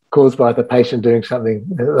caused by the patient doing something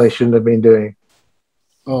that they shouldn't have been doing.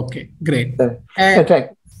 Okay, great. In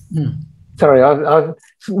fact, sorry, I've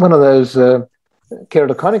one of those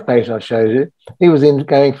keratoconic patients I showed you. He was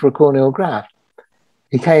going for a corneal graft.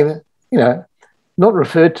 He came, not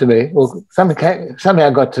referred to me, or somehow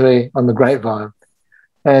got to me on the grapevine,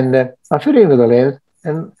 and I fitted him with a lens.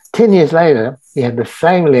 And 10 years later, he had the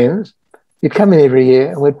same lens. He'd come in every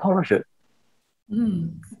year and we'd polish it.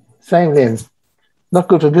 Same lens, not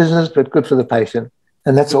good for business, but good for the patient,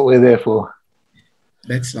 and that's what we're there for.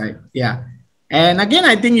 That's right. Yeah. And again,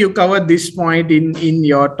 I think you covered this point in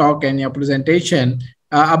your talk and your presentation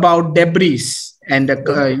about debris and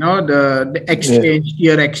the exchange,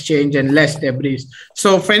 tear exchange, and less debris.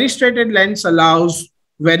 So fenestrated lens allows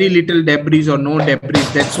very little debris or no debris.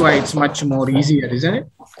 That's why it's much more easier, isn't it?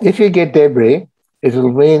 If you get debris,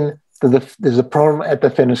 it'll mean that there's a problem at the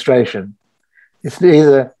fenestration. It's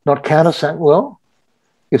either not countersunk well,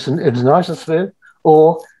 it's nice and smooth,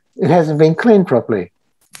 or it hasn't been cleaned properly.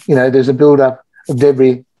 There's a build-up of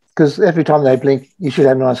debris, because every time they blink, you should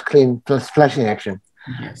have nice, clean flashing action.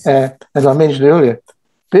 Yes. As I mentioned earlier,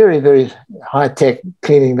 very, very high-tech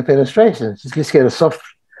cleaning the fenestrations. Just get a soft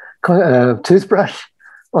toothbrush,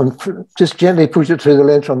 just gently push it through the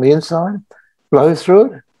lens from the inside, blow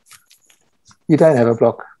through it. You don't have a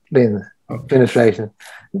block lens fenestration.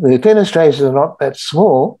 The fenestrations are not that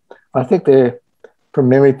small, I think they're from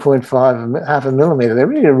memory 0.5, half a millimeter. They're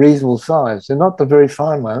really a reasonable size. They're not the very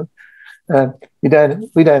fine ones. We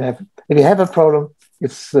don't have. If you have a problem,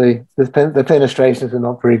 it's the fenestrations are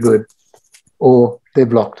not very good, or they're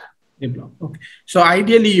blocked. They're blocked. Okay. So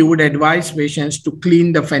ideally, you would advise patients to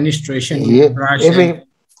clean the fenestration with a brush.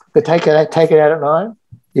 They take it out at night.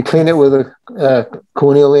 You clean it with a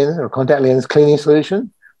corneal lens or contact lens cleaning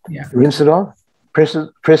solution. Yeah. Rinse it off.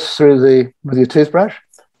 Press through with your toothbrush.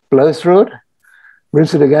 Blow through it.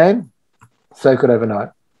 Rinse it again. Soak it overnight.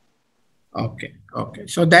 Okay. Okay.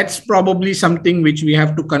 So that's probably something which we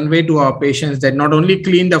have to convey to our patients, that not only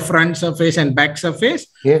clean the front surface and back surface,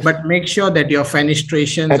 yes, but make sure that your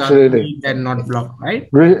fenestrations absolutely are clean and not blocked, right?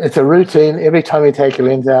 It's a routine. Every time you take your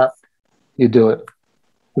lens out, you do it.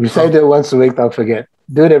 If you say do it once a week, they'll forget.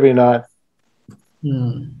 Do it every night.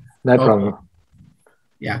 No problem.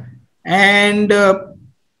 Yeah. And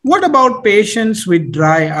what about patients with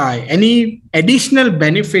dry eye? Any additional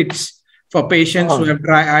benefits for patients who have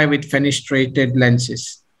dry eye with fenestrated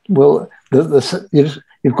lenses? Well,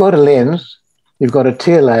 you've got a lens, you've got a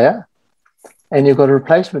tear layer, and you've got a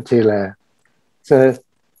replacement tear layer. So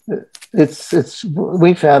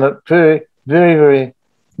we found it very, very, very.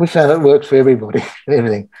 We found it works for everybody.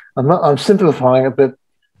 Everything. I'm simplifying it, but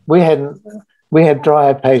we had dry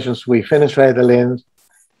eye patients. We fenestrated the lens.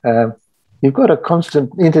 You've got a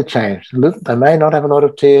constant interchange. They may not have a lot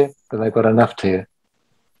of tear, but they've got enough tear.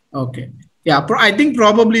 Okay. Yeah, I think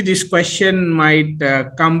probably this question might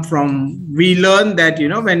come from, we learn that,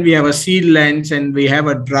 when we have a sealed lens and we have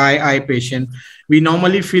a dry eye patient, we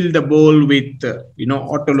normally fill the bowl with,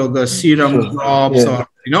 autologous serum drops or,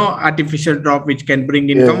 artificial drop, which can bring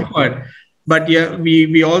in comfort. But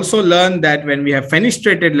we also learn that when we have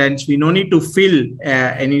fenestrated lens, we no need to fill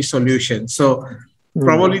any solution. So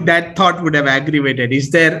probably that thought would have aggravated.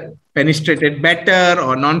 Is there fenestrated better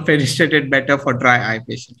or non-fenestrated better for dry eye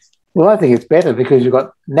patients? Well, I think it's better because you've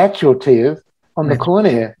got natural tears on the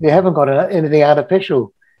cornea. You haven't got anything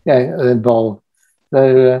artificial involved.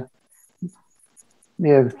 So,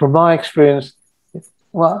 from my experience,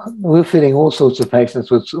 we're fitting all sorts of patients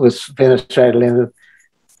with fenestrated lenses,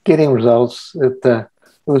 getting results. It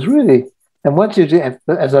was really, and once you do,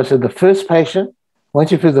 as I said, the first patient,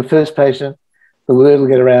 once you fit the first patient, the word will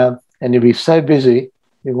get around and you'll be so busy,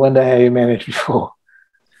 you wonder how you managed before.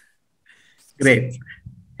 Great.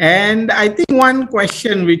 And I think one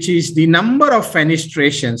question, which is the number of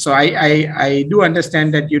fenestration. So I do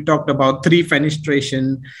understand that you talked about 3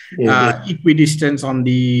 fenestration equidistance on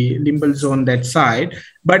the limbal zone, that side.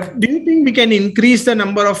 But do you think we can increase the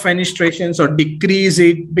number of fenestrations or decrease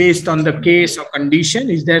it based on the case or condition?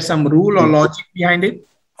 Is there some rule or logic behind it?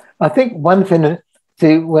 I think when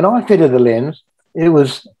I fitted the lens, it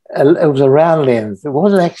was a round lens. It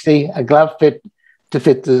wasn't actually a glove fit to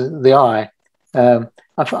fit the eye.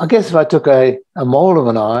 I guess if I took a mold of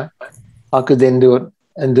an eye, I could then do it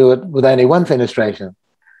with only one fenestration,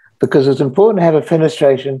 because it's important to have a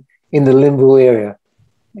fenestration in the limbal area,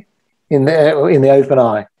 in the open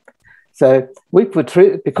eye. So we put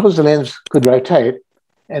 3, because the lens could rotate,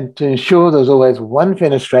 and to ensure there's always one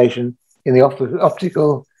fenestration in the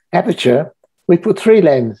optical aperture, we put 3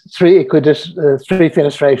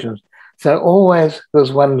 fenestrations. So always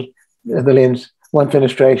there's one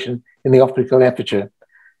fenestration in the optical aperture.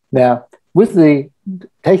 Now, with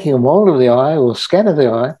taking a mold of the eye or scan of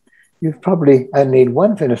the eye, you probably only need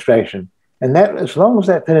one fenestration, and that, as long as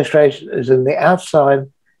that fenestration is in the outside,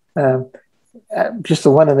 just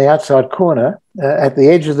the one in the outside corner at the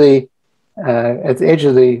edge of the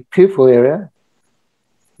pupil area,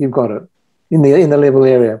 you've got it in the level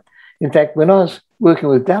area. In fact, when I was working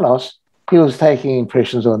with Dallas, he was taking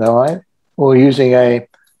impressions on the eye or using an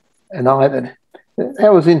eye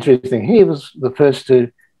that was interesting. He was the first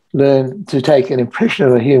to learn to take an impression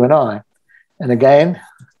of a human eye. And again,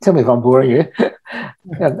 tell me if I'm boring you.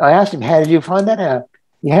 I asked him, how did you find that out?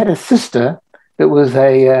 He had a sister that was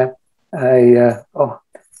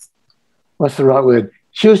what's the right word?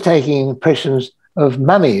 She was taking impressions of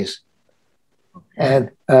mummies.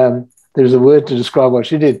 And there's a word to describe what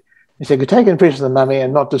she did. He said, you could take an impression of the mummy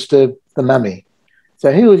and not disturb the mummy.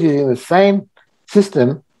 So he was using the same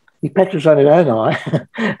system. He practiced on his own eye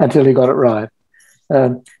until he got it right.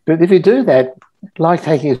 But if you do that, like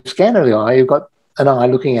taking a scan of the eye, you've got an eye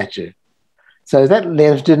looking at you. So that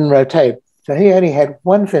lens didn't rotate. So he only had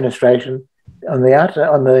one fenestration on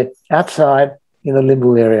the outside in the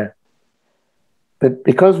limbal area. But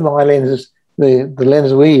because my lenses, the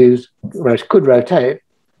lens we used could rotate,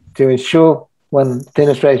 to ensure one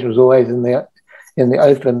fenestration was always in the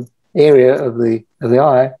open area of the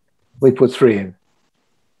eye, we put 3 in.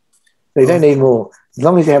 So you don't need more. As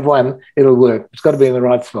long as you have one, it'll work. It's got to be in the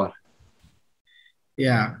right spot.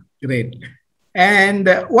 Yeah, great. And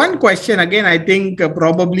one question, again, I think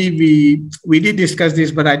probably we did discuss this,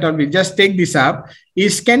 but I thought we'll just take this up,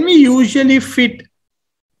 is can we usually fit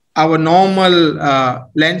our normal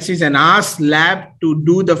lenses and ask lab to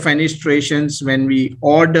do the fenestrations when we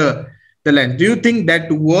order the lens? Do you think that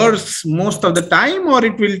works most of the time, or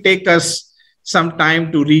it will take us some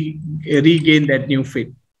time to regain that new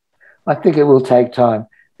fit? I think it will take time.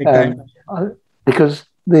 Because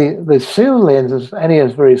the seal lens is only a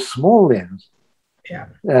very small lens. Yeah.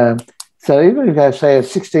 So even if you say a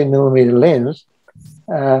 16 millimeter lens,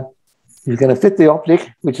 you're going to fit the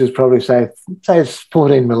optic, which is probably say it's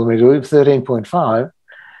 14 millimeters, 13.5.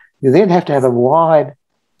 You then have to have a wide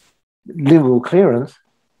limbal clearance.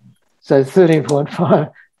 So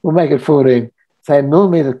 13.5 will make it 14. Say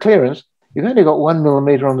millimeter clearance, you've only got 1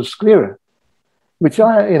 millimeter on the sclera, which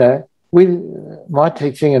my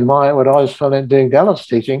teaching and what I was doing Dallas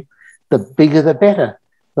teaching, the bigger the better.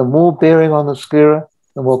 The more bearing on the sclera,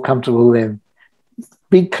 the more comfortable then.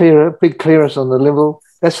 Big clearance on the limbal,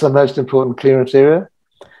 that's the most important clearance area.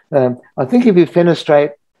 I think if you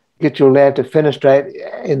fenestrate, get your lab to fenestrate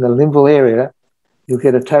in the limbal area, you'll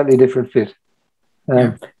get a totally different fit.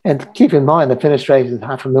 And keep in mind the fenestration is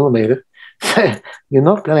 0.5 millimeter, so you're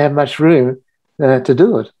not going to have much room to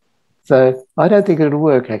do it. So I don't think it'll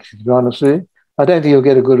work, actually, to be honest with you. I don't think you'll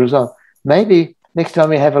get a good result. Maybe next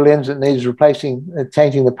time you have a lens that needs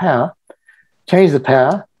changing the power, change the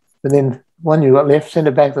power, and then one you've got left, send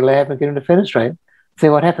it back to the lab and get them to fenestrate. See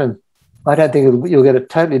what happens. I don't think you'll get a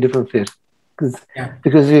totally different fit. Because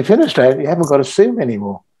if you fenestrate, you haven't got to zoom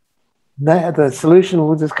anymore. The solution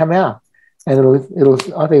will just come out. And I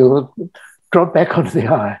think it'll drop back onto the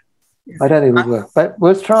eye. I don't think it'll work. But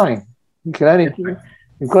worth trying.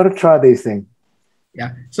 You've got to try these things.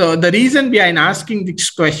 Yeah. So the reason behind asking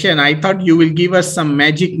this question, I thought you will give us some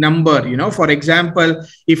magic number. For example,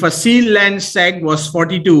 if a seal lens seg was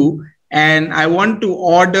 42 and I want to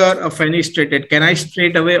order a fenestrated, can I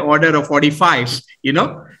straight away order a 45?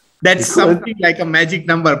 That's something like a magic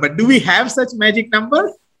number. But do we have such magic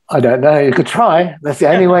number? I don't know. You could try. That's the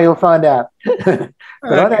only way you'll find out. But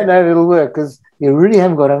I don't know if it'll work because you really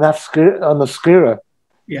haven't got enough on the sclera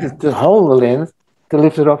to hold the lens to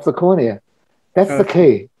lift it off the cornea. That's the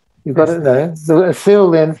key. You've got to know. A seal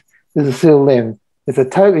lens is a seal lens. It's a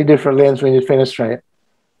totally different lens when you fenestrate.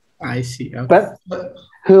 I see. Okay. But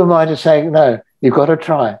who am I to say no? You've got to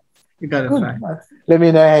try. You've got to try. Let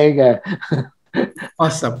me know how you go.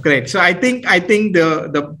 Awesome. Great. So I think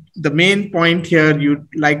the main point here you'd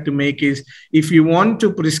like to make is if you want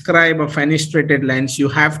to prescribe a fenestrated lens, you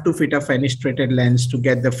have to fit a fenestrated lens to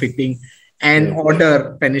get the fitting and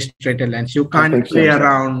order fenestrated lens. You can't play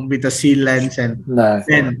around with a seal lens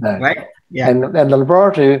right? Yeah. And the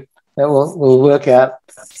laboratory will work out,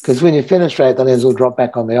 because when you fenestrate, the lens will drop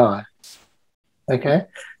back on the eye. Okay?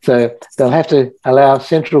 So they'll have to allow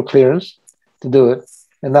central clearance to do it,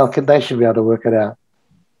 and they should be able to work it out.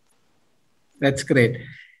 That's great.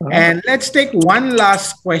 And let's take one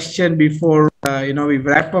last question before we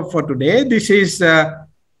wrap up for today. This is, I'll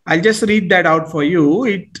just read that out for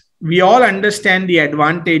you. We all understand the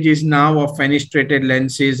advantages now of fenestrated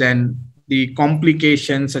lenses, and the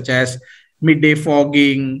complications such as midday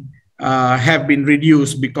fogging have been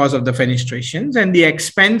reduced because of the fenestrations, and the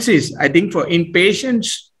expenses. I think for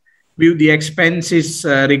inpatients, the expenses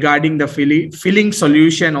regarding the filling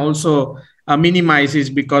solution also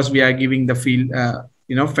minimizes because we are giving the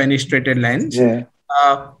fenestrated lens. Yeah.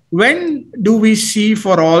 When do we see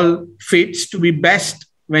for all fits to be best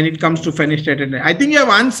when it comes to fenestrated lens? I think you have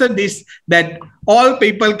answered this, that all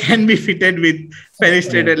people can be fitted with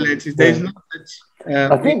fenestrated lenses. There is no such.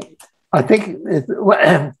 I think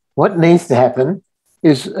what needs to happen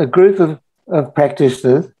is a group of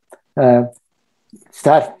practitioners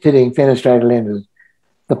start fitting fenestrated lenses.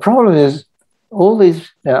 The problem is all these.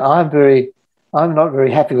 I'm not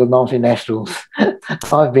very happy with multinationals.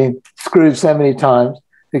 I've been screwed so many times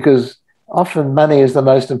because often money is the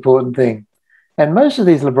most important thing. And most of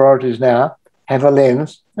these laboratories now have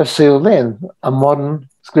a sealed lens, a modern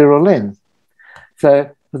scleral lens. So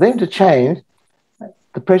for them to change,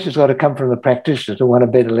 the pressure's got to come from the practitioner to want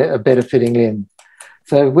a better fitting lens.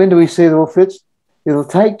 So when do we see it all fits? It'll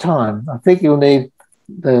take time. I think you'll need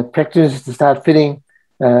the practitioners to start fitting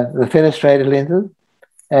the fenestrated lenses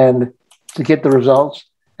and to get the results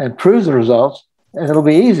and prove the results, and it'll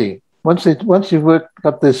be easy. Once you've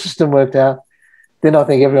got the system worked out, then I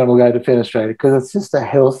think everyone will go to fenestrated because it's just a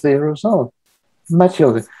healthier result, much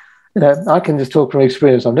healthier. I can just talk from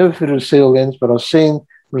experience. I've never fitted a seal lens, but I've seen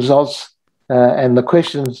results and the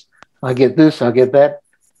questions I get this, I get that.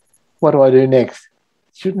 What do I do next?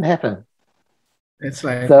 It shouldn't happen. That's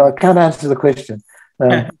right. So I can't answer the question.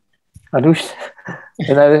 I wish,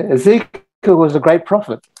 Ezekiel was a great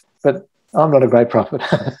prophet, but I'm not a great prophet.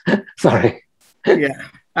 Sorry. Yeah.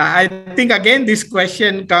 I think, again, this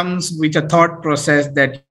question comes with a thought process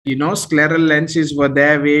that, scleral lenses were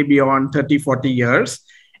there way beyond 30, 40 years.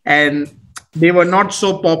 And they were not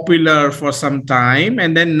so popular for some time.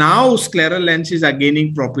 And then now scleral lenses are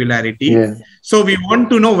gaining popularity. Yeah. So we want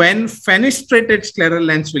to know when fenestrated scleral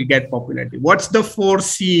lens will get popularity. What's the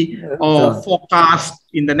foresee or forecast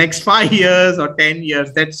in the next 5 years or 10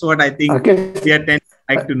 years? That's what I think we are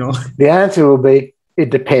like to know. The answer will be, it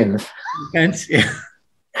depends. Depends, yeah.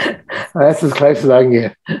 That's as close as I can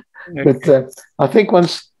get. Okay. But I think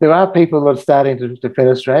once there are people that are starting to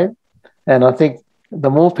fenestrate, and I think the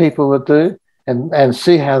more people that do and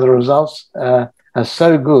see how the results are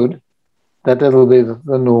so good, that it'll be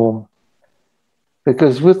the norm.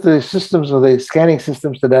 Because with the systems or the scanning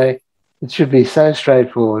systems today, it should be so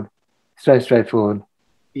straightforward, so straightforward.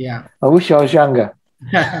 Yeah. I wish I was younger.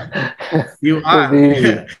 You are.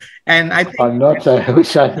 And I think I'm not. So I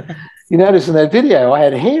wish I. You notice in that video, I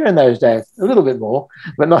had hair in those days, a little bit more,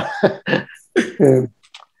 but not.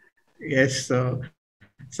 Yes.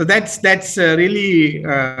 So that's really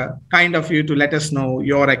kind of you to let us know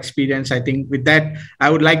your experience. I think with that, I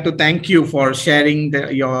would like to thank you for sharing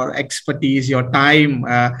your expertise, your time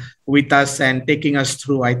with us and taking us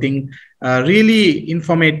through. I think really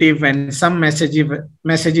informative, and some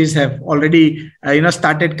messages have already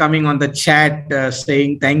started coming on the chat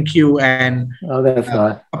saying thank you and that's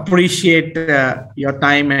nice. Appreciate your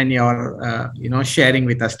time and your sharing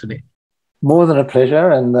with us today. More than a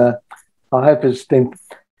pleasure, and I hope it's been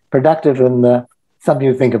productive and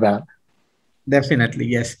something to think about. Definitely,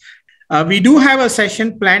 yes. We do have a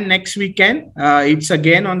session planned next weekend. It's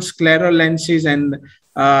again on scleral lenses, and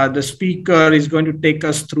the speaker is going to take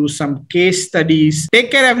us through some case studies.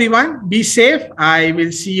 Take care, everyone. Be safe. I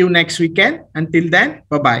will see you next weekend. Until then,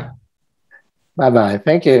 bye-bye. Bye-bye.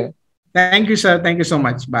 Thank you. Thank you, sir. Thank you so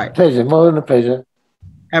much. Bye. Pleasure. More than a pleasure.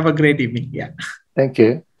 Have a great evening. Yeah. Thank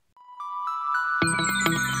you.